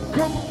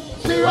 Come on.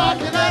 She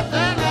rockin' that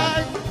thing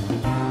like.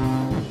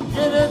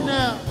 Get it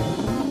now.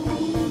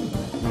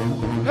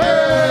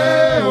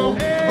 Hey, oh,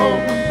 oh,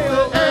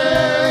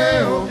 hey,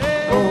 oh,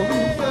 oh,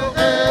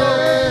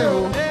 hey,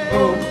 oh,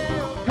 oh,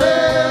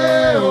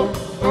 hey, oh,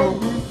 oh,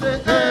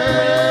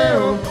 hey,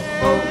 oh,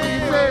 oh,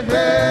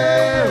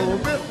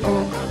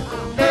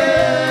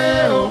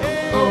 hey, oh,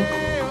 oh,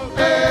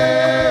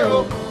 hey,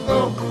 oh,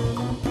 oh.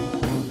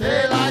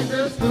 They like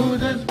the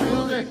Stooges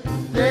music.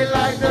 They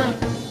like the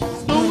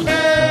Stooges.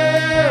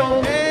 Hey,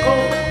 oh,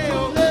 oh,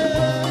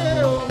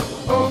 hey, oh,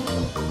 oh,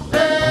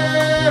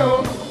 hey,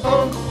 oh,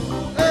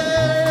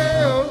 oh.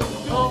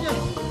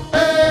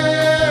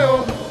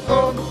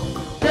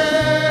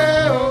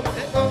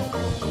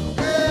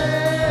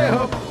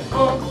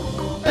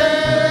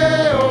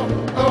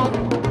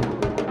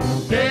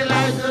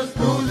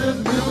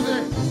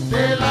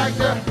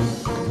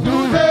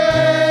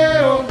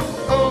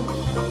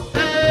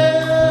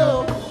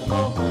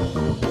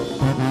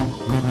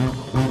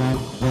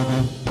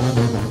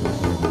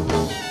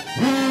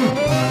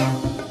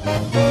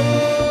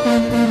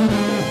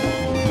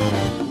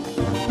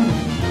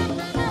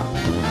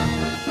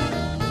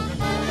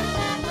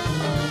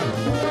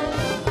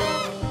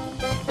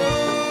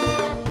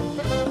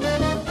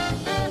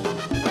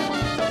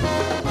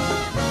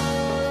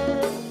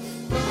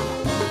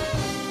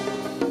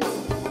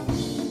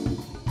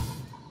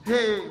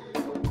 Hey,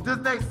 this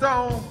next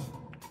song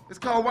is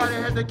called Why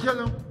They Had to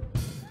Kill Him,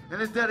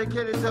 and it's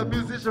dedicated to a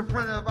musician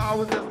friend of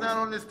ours that's not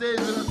on the stage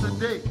with us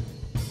today.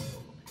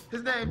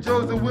 His name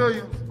Joseph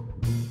Williams.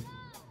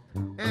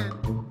 And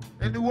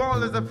in New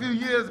Orleans a few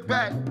years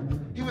back,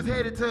 he was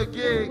headed to a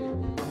gig,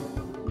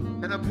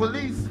 and the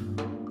police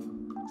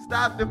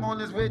stopped him on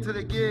his way to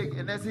the gig,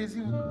 and as he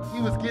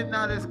was getting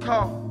out of his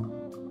car,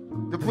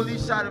 the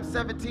police shot him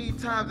 17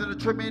 times in the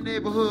Tremaine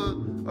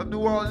neighborhood of New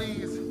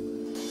Orleans.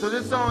 So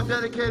this song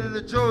dedicated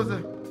to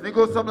Joseph, and it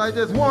goes something like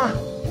this. 1,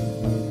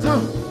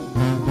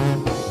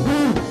 2.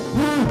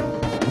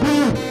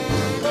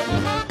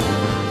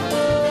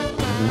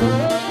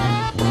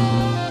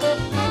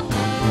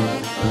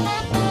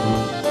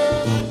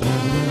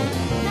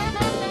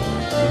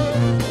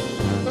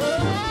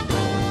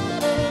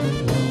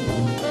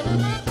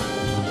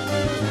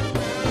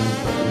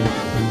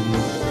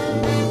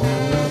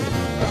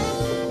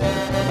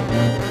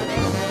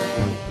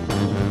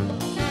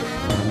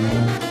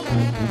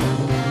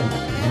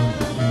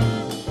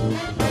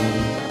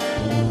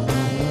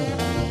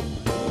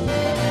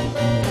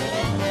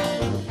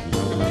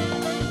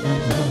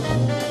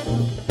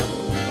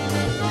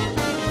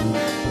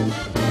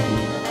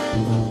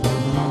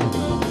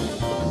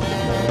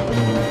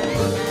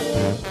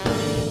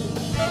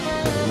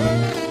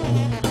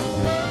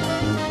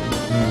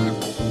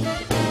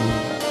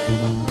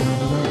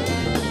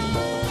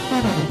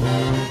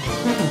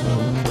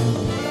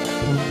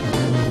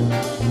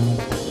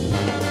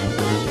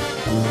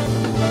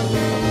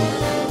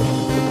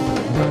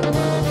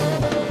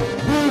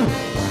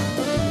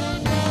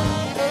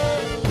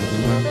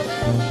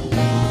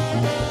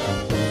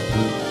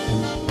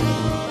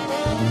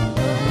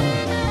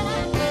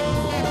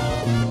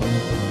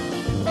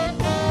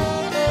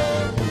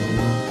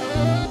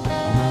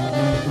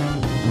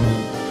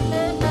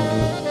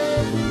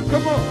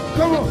 Come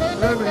on,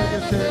 let me hear you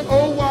say,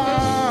 oh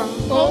why,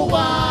 Oh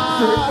why,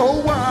 say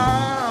oh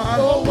why,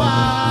 oh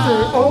why,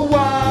 say oh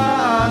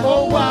why,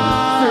 oh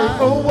why, say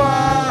oh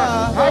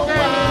why, how can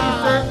you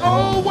say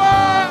oh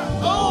why,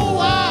 oh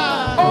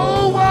why,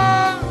 oh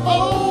why,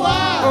 oh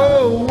why,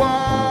 oh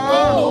why,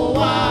 oh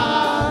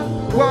why,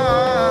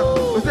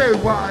 why, say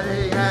why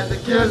they had to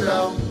kill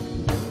him,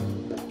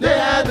 they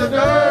had the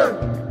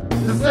nerve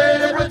to say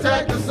they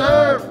protect and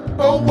serve,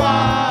 oh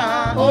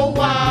why, oh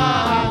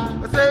why,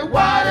 say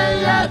why they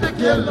had to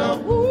kill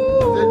them.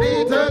 They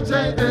need to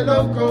change their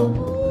logo,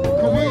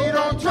 cause we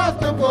don't trust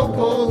the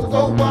vocals.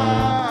 Oh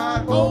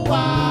why, oh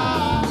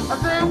why, I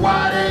say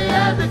why they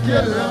had to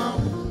kill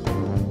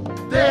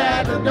them. They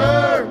had the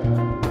nerve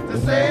to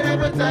say they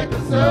protect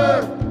and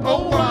serve.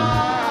 Oh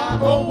why,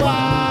 oh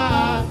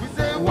why, we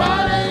say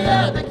why they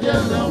had to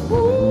kill them.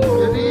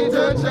 They need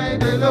to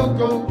change their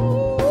logo,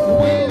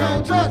 cause we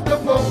don't trust the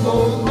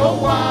vocals. Oh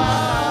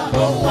why,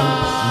 oh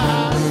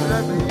why,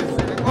 let me hear you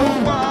say,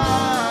 oh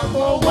why.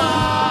 oh why,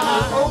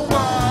 Oh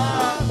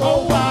why,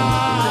 oh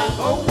why,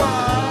 oh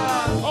why,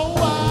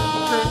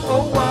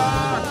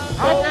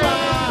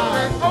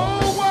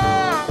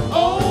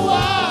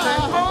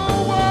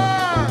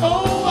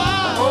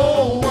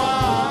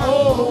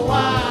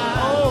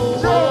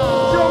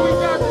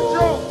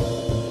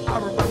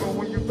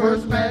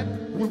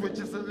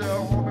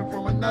 little homie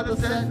from another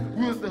set.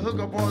 We used to hook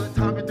up all the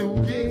time and do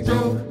gigs,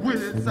 yo. We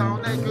didn't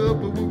sound that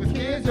good, but we was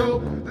kids, yo.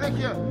 Look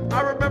here,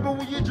 I remember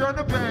when you joined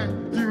the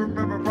band. Do you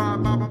remember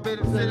Ron Mama made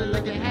him sit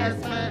like an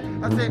ass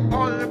man? I said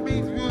all of the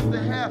beats we used to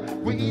have.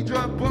 We eat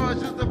drug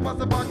bars, used to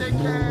fuss about that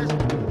cash.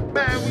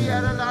 Man, we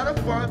had a lot of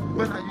fun,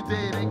 but now you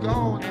dead and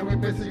gone, and we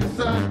missing you,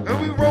 son. And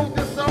we wrote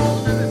this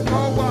song, and it's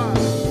called Why.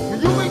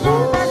 When you ain't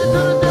gon' rock it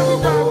to the devil,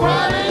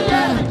 why they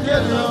got to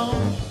kill him?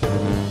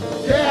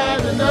 They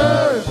had the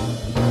nerve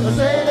to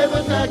say they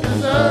protect the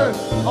serve.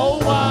 Oh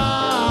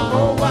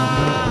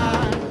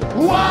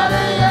why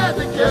they had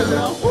to kill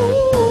him?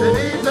 They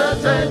need to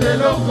change their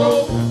logo,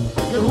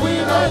 cause we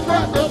don't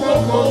trust the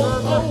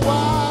vocals.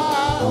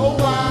 Oh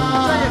why?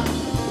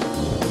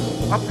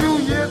 A few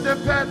years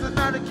have passed and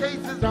now the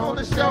case is on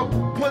the shelf.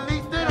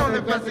 Police, they don't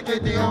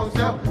investigate their own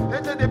self.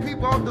 They take their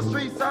people off the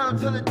street, sign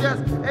them to the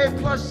desk.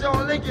 A+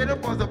 show, they get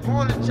up on the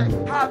point check.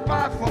 High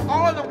five for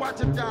all to watch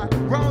them die.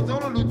 Rounds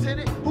on a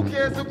lieutenant, who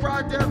cares who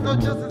cried? There's no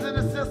justice in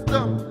the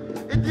system.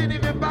 It didn't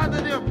even bother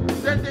them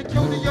that they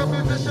killed a young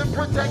musician,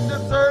 protect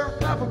and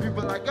serve. Not for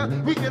people like us.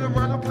 We get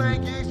around and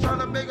playing gigs, trying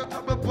to make a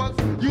couple bucks.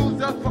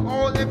 Use us for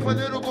all their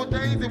political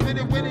things. And when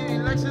they win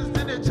elections,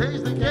 then they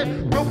change the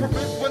game. No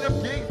permits for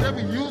them gigs that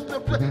we used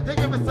to play. They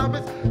give us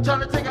summons,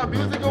 trying to take our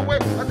music away.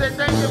 I say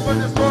thank you for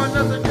destroying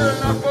us and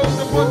killing our folks.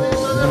 The police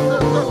of the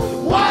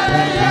system. Why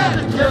they had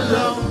to kill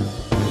them?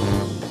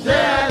 They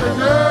had the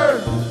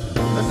nerve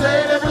to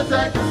say they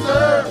protect and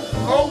serve.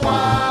 Oh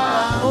why?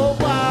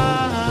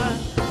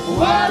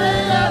 Why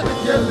they have to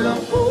kill them?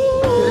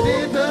 They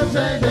need to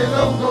change their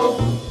logo,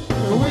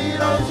 so we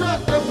don't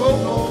trust the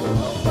vocals.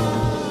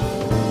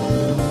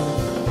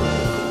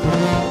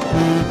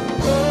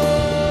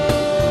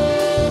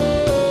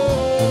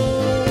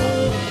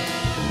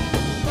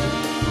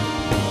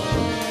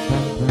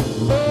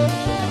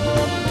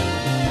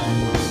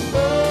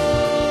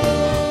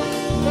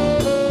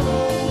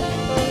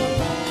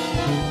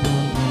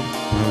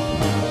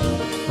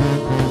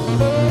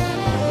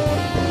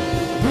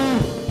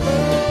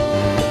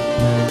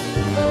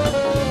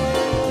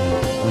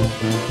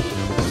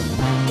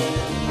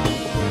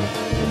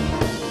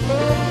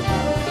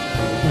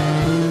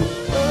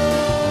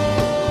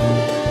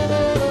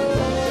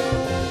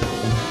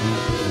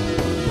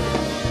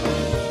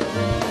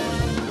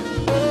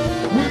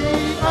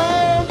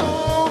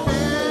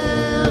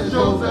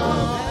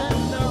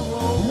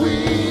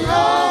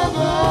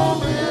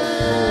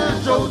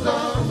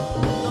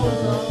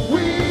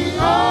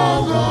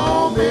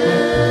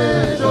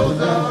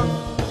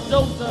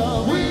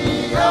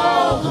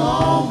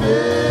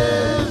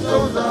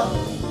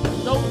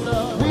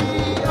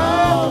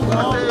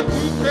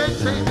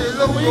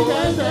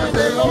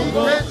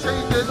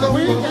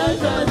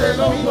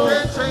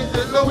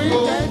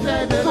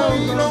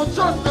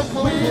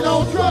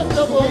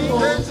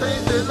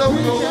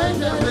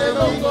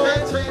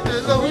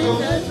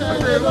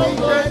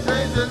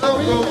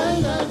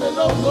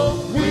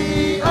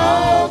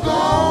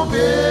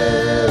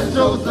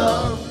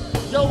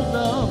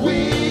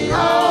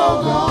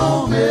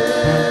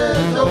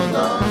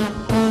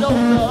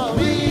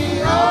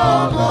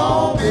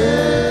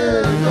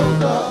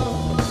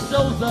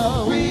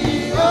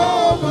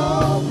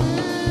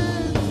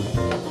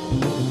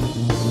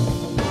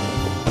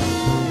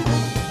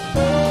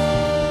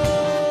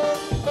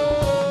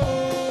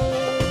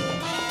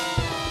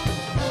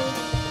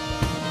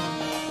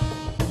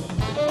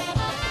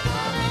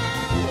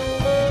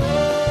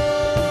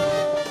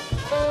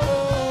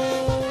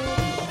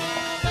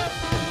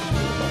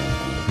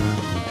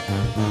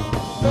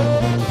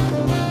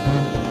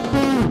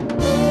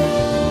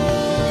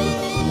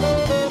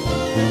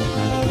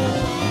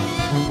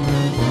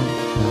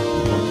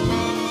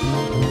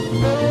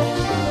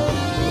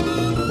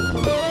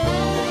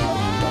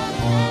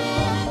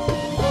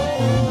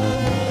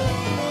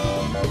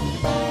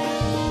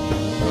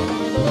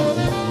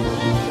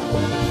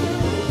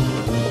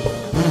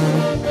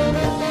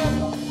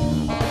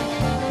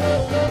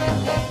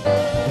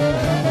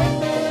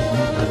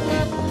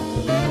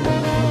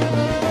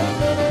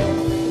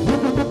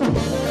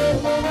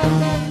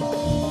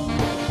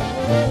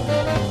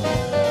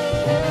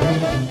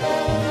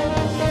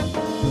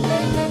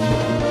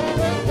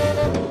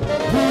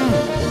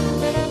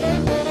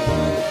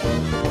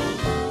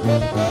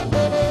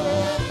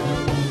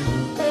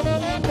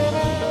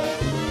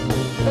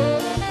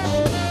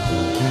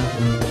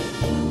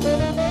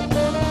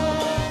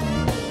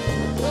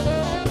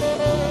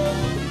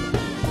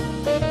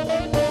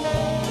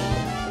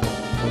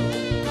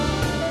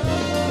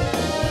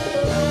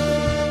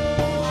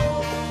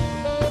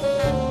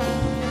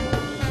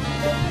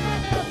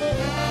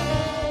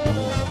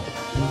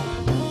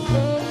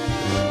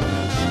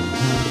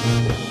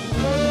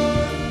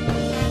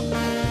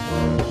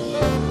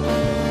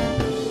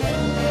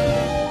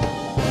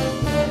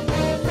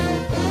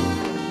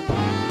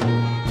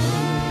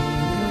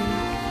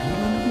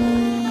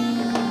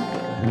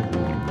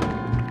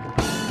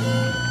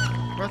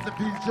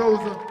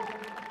 Joseph.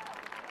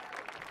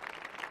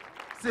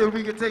 See if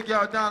we can take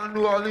y'all down to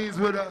New Orleans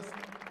with us.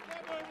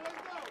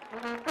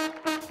 Oh,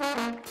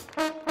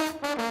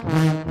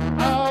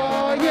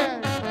 yeah.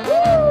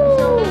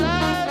 Woo!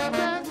 So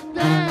let's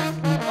dance.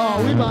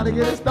 Oh, we about to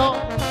get it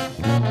started.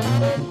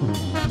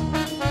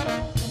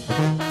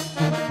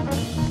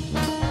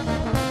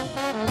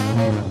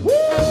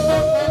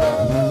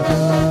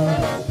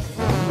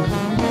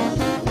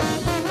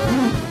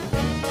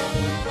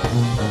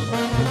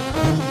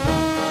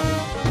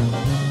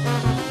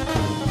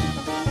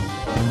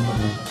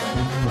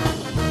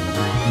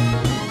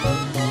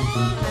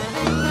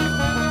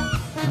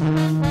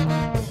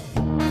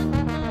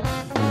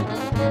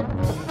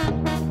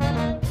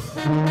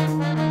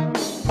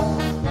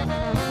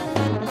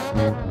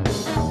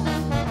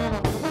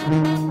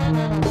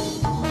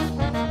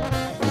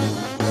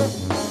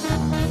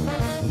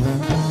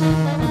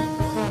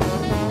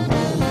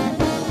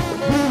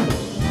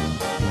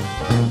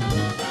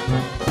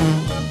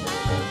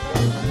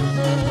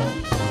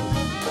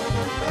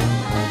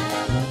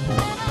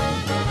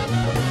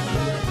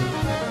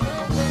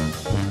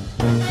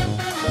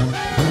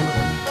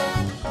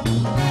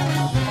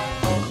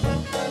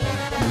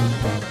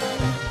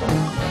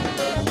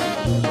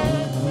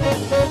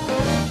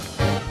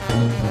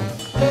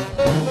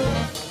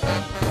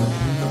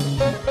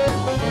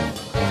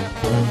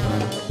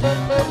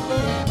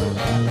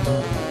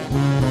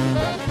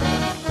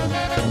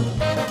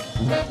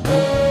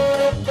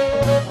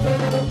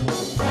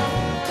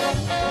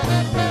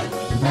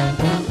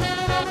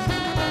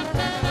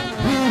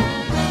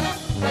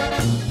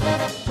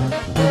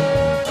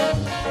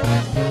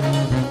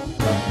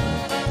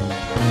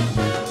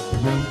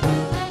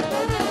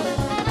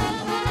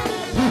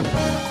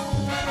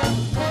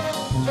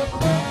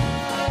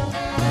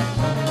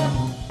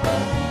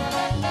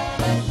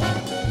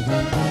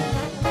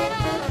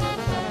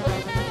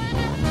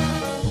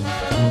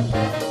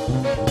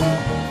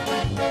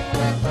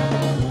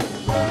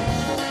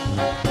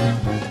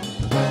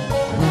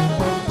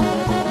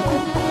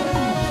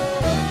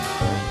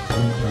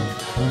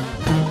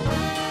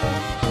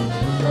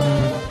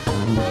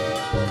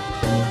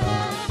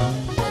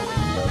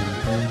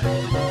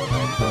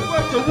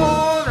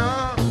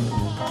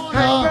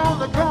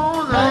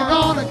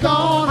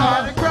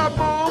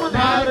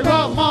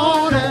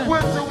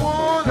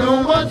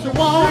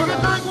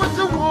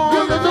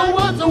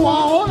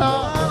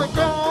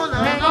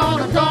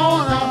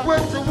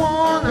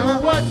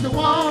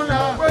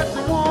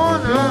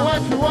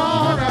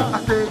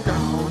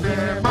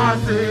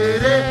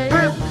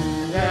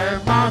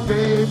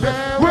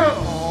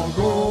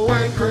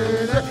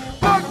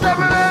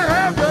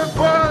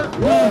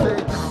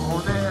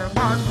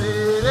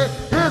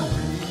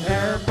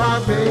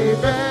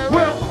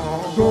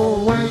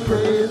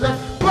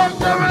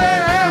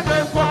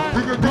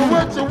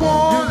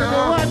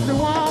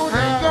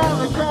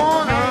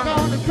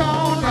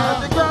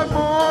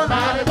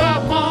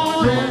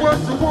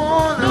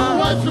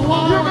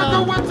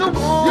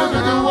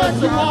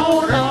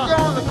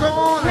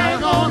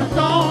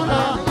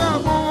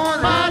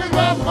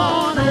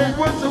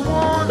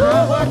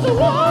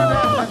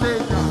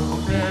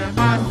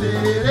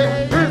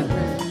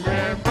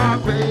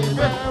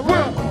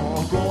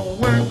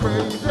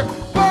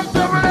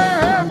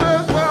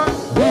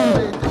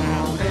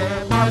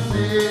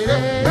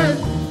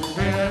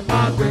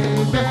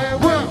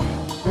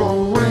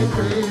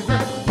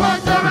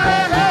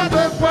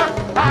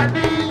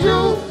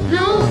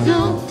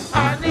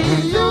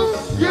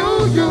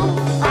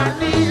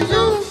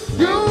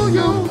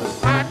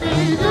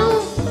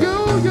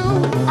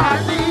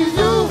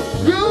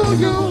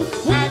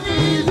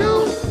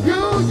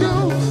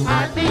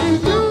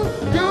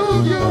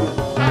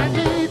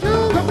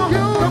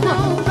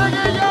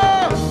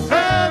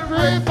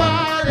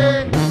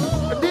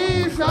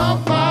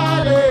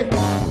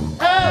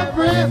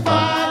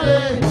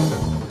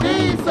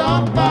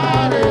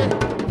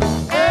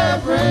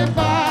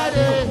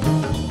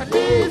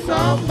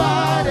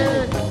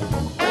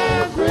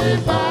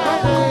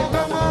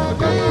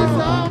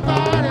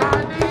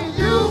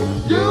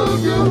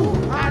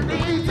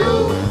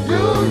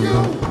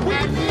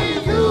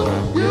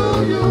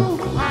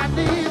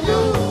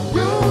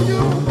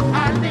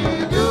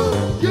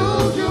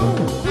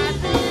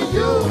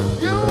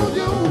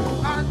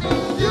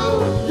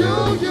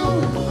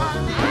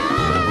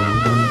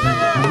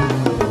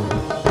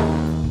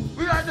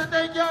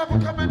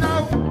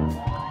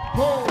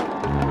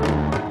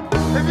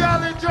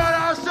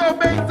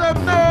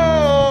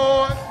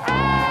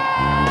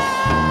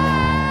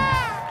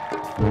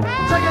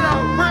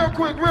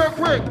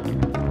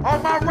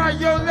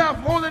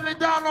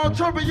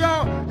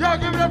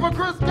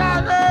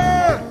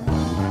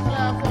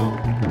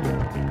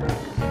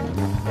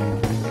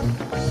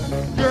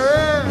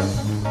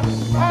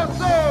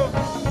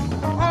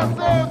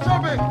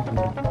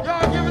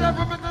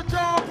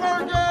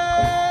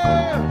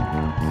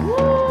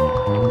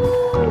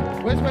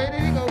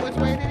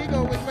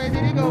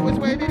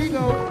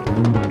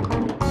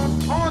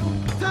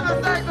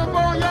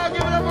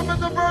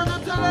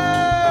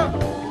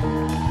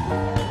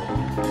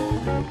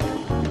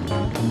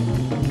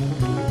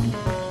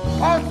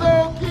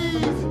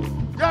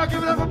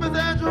 Mr.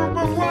 Andrew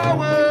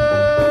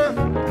McQuarrie.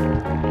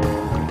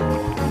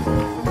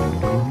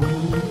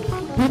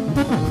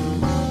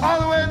 All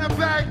the way in the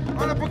back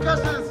on the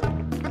percussions,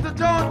 Mr.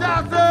 John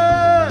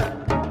Dawson.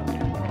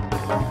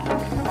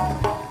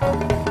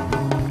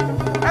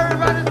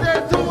 Everybody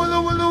say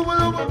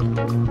Tuwaluwaluwaluwa.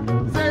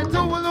 Say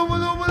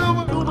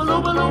Tuwaluwaluwaluwa.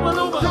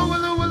 Tuwaluwaluwaluwa.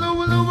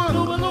 Tuwaluwaluwaluwa.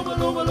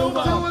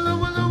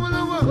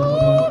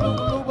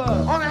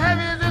 On the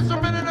heaviest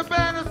instrument in the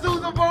band, the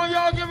sousaphone,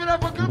 y'all give it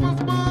up for Clipper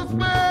Smooth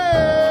Smith.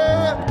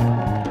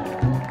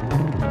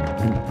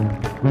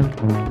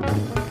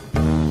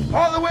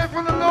 All the way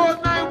from the lower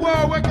ninth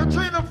world where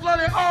Katrina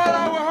flooded all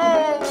our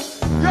homes.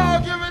 Y'all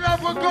give it up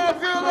for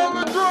Garfield on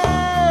the drum.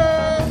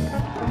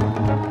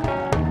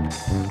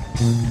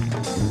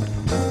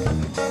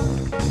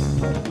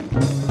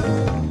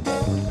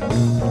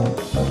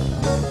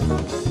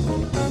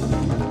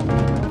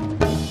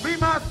 Me,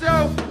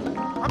 myself,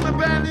 I'm the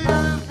band leader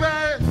of this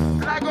band,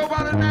 and I go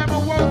by the name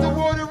of Walter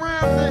Warden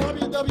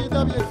Ramsey.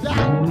 www.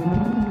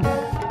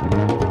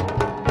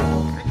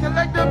 And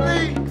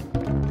collectively,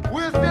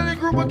 we're a silly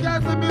group of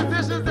cats and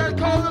musicians that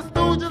call the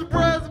Stooges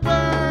Brass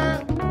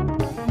Band.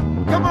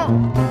 Come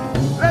on,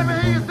 let me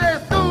hear you say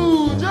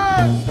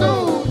Stooges,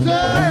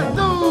 Stooges,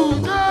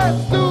 Stooges,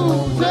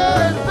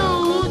 Stooges,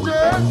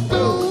 Stooges,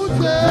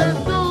 Stooges,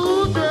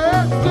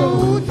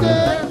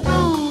 Stooges,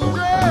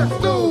 Stooges,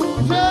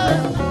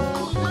 Stooges,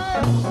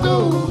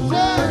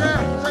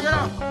 Stooges. Check it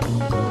out.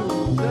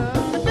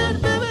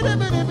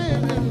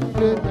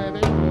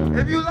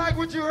 If you like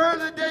what you heard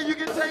today, you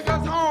can take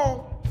us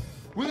home.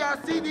 We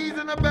got CDs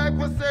in the back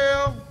for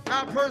sale.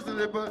 Not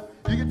personally, but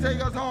you can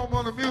take us home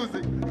on the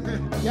music.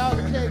 Y'all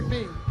can take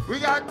me. We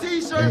got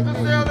t-shirts for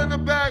sale in the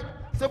back.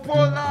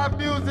 Support live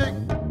music.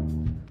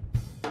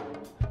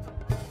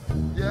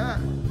 Yeah.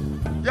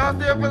 Y'all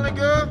still feeling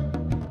good?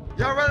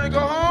 Y'all ready to go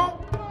home?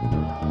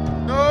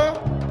 No?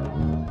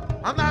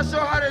 I'm not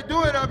sure how they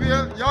do it up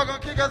here. Y'all gonna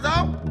kick us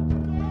out?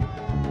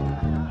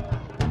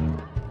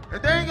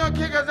 If they ain't gonna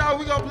kick us out,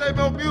 we gonna play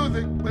more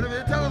music. But if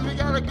they tell us we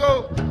gotta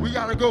go, we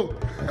gotta go.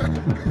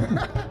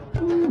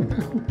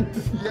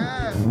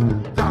 Yeah.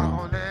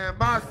 Down in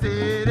my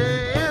city,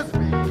 it's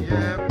me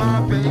and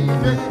my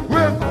baby.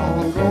 We're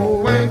all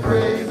going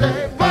crazy,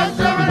 but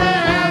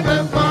everything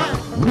having fun.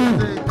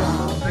 Say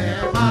down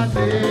in my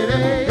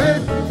city,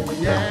 it's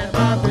me and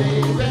my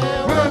baby.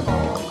 We're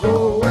all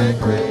going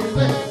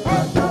crazy,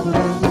 but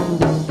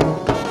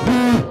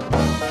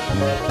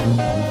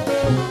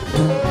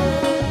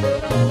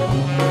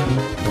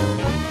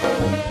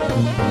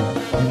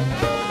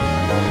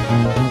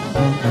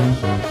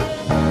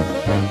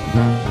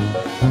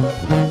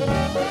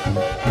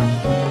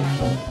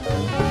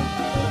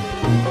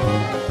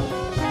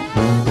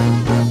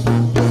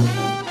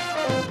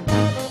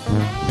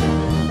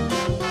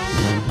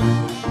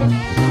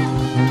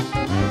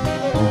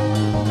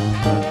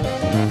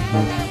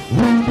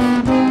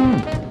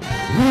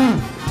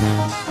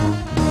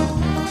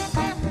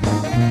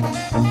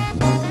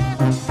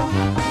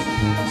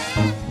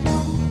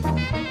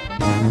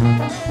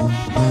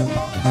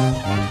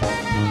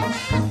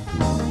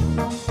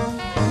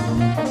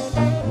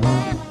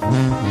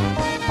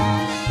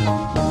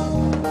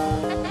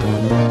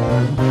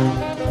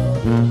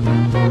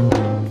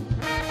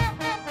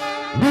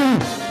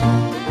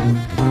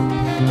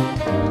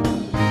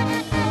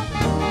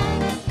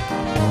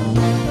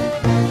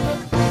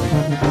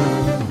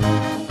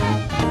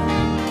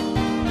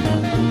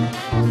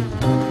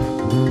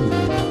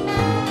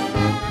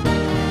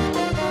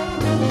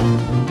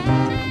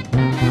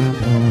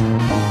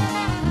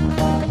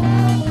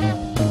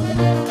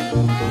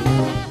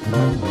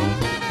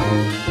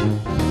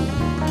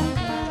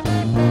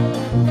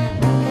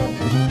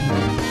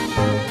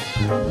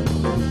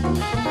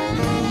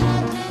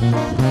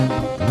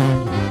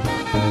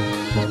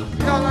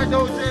y'all like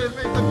those jazz,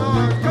 make some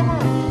noise. Come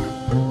on.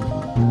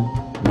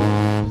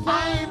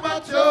 I ain't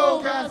about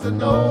your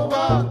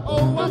Casanova.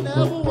 Oh, I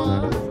never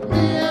was. Me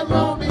and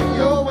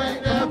Romeo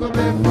ain't never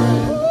been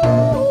friends.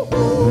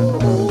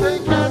 Say,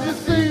 can't you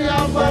see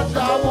how much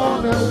I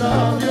wanna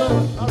love you?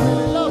 I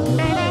really love you.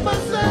 And I'ma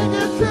sing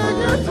it to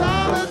you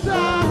time and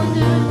time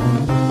again.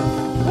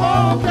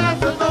 Whoa,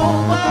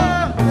 Casanova.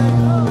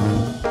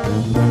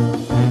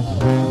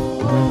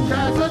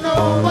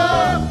 Casanova.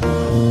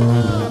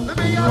 Let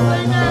me y'all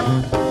sing that.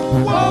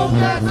 Whoa,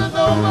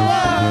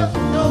 Casanova.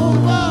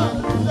 Nova,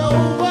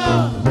 Nova.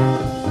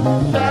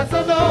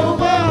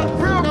 Casanova.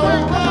 Real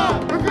quick, come on.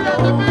 Repeat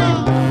after me.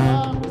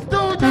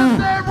 Stooges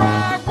say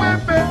rock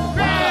with me.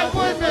 Rock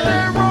with me.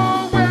 Say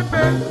roll with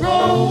me.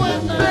 Roll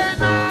with me. Say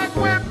knock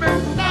with me.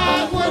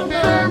 Knock with me.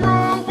 Say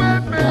roll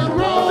with me.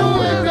 Roll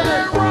with me.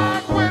 Say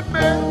rock with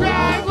me.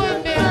 Rock with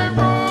me. Say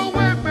roll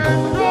with me.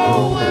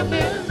 Roll with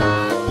me.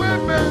 Knock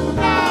with me.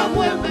 Knock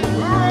with me.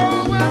 Roll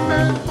with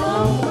me.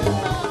 Roll with me.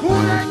 Who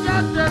they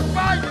got that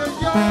fire,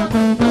 y'all?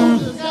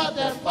 Stooges got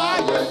that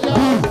fire,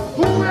 y'all.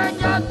 Who they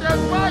got that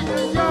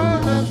fire, y'all?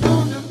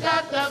 Stooges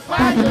got that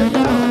fire,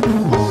 y'all.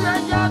 Who they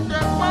got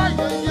that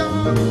fire,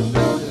 y'all?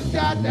 Stooges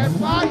got that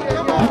fire,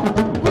 Come y'all. on.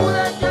 Who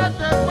they got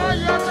that fire?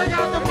 Y'all check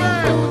out the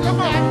band.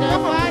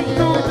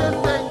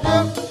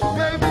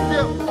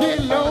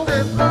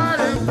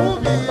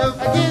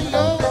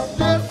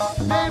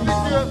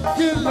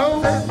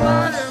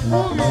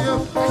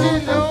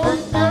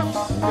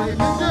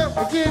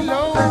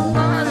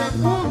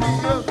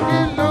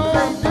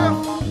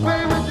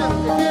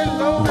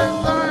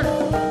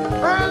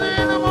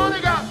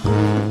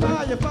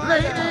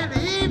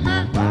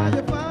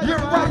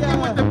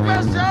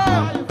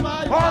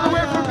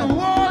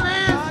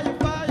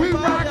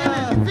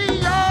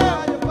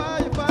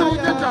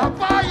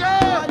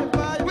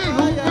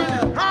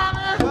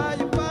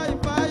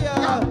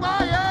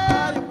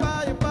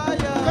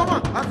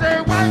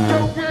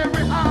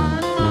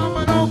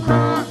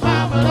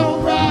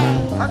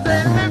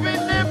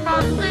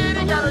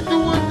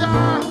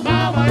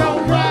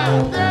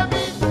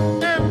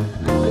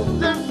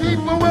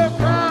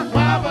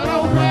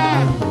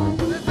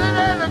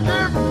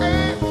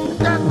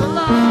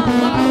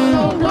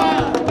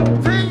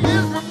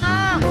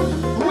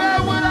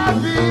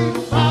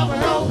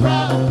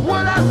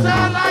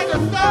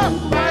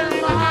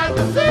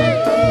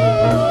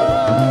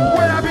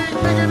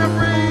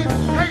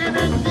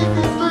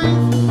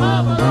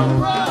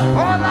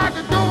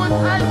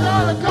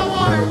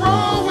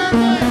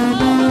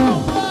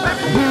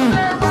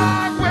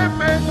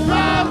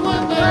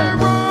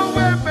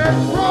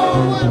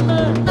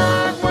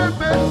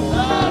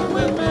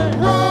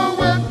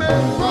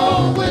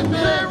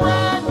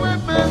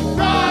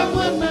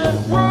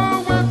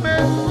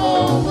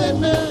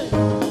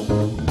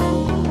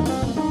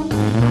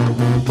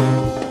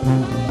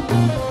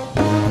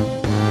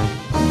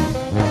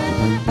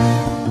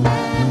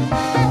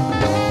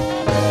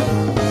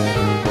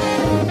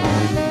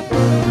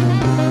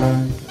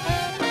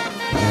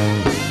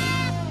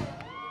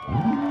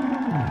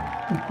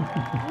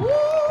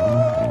 Woo!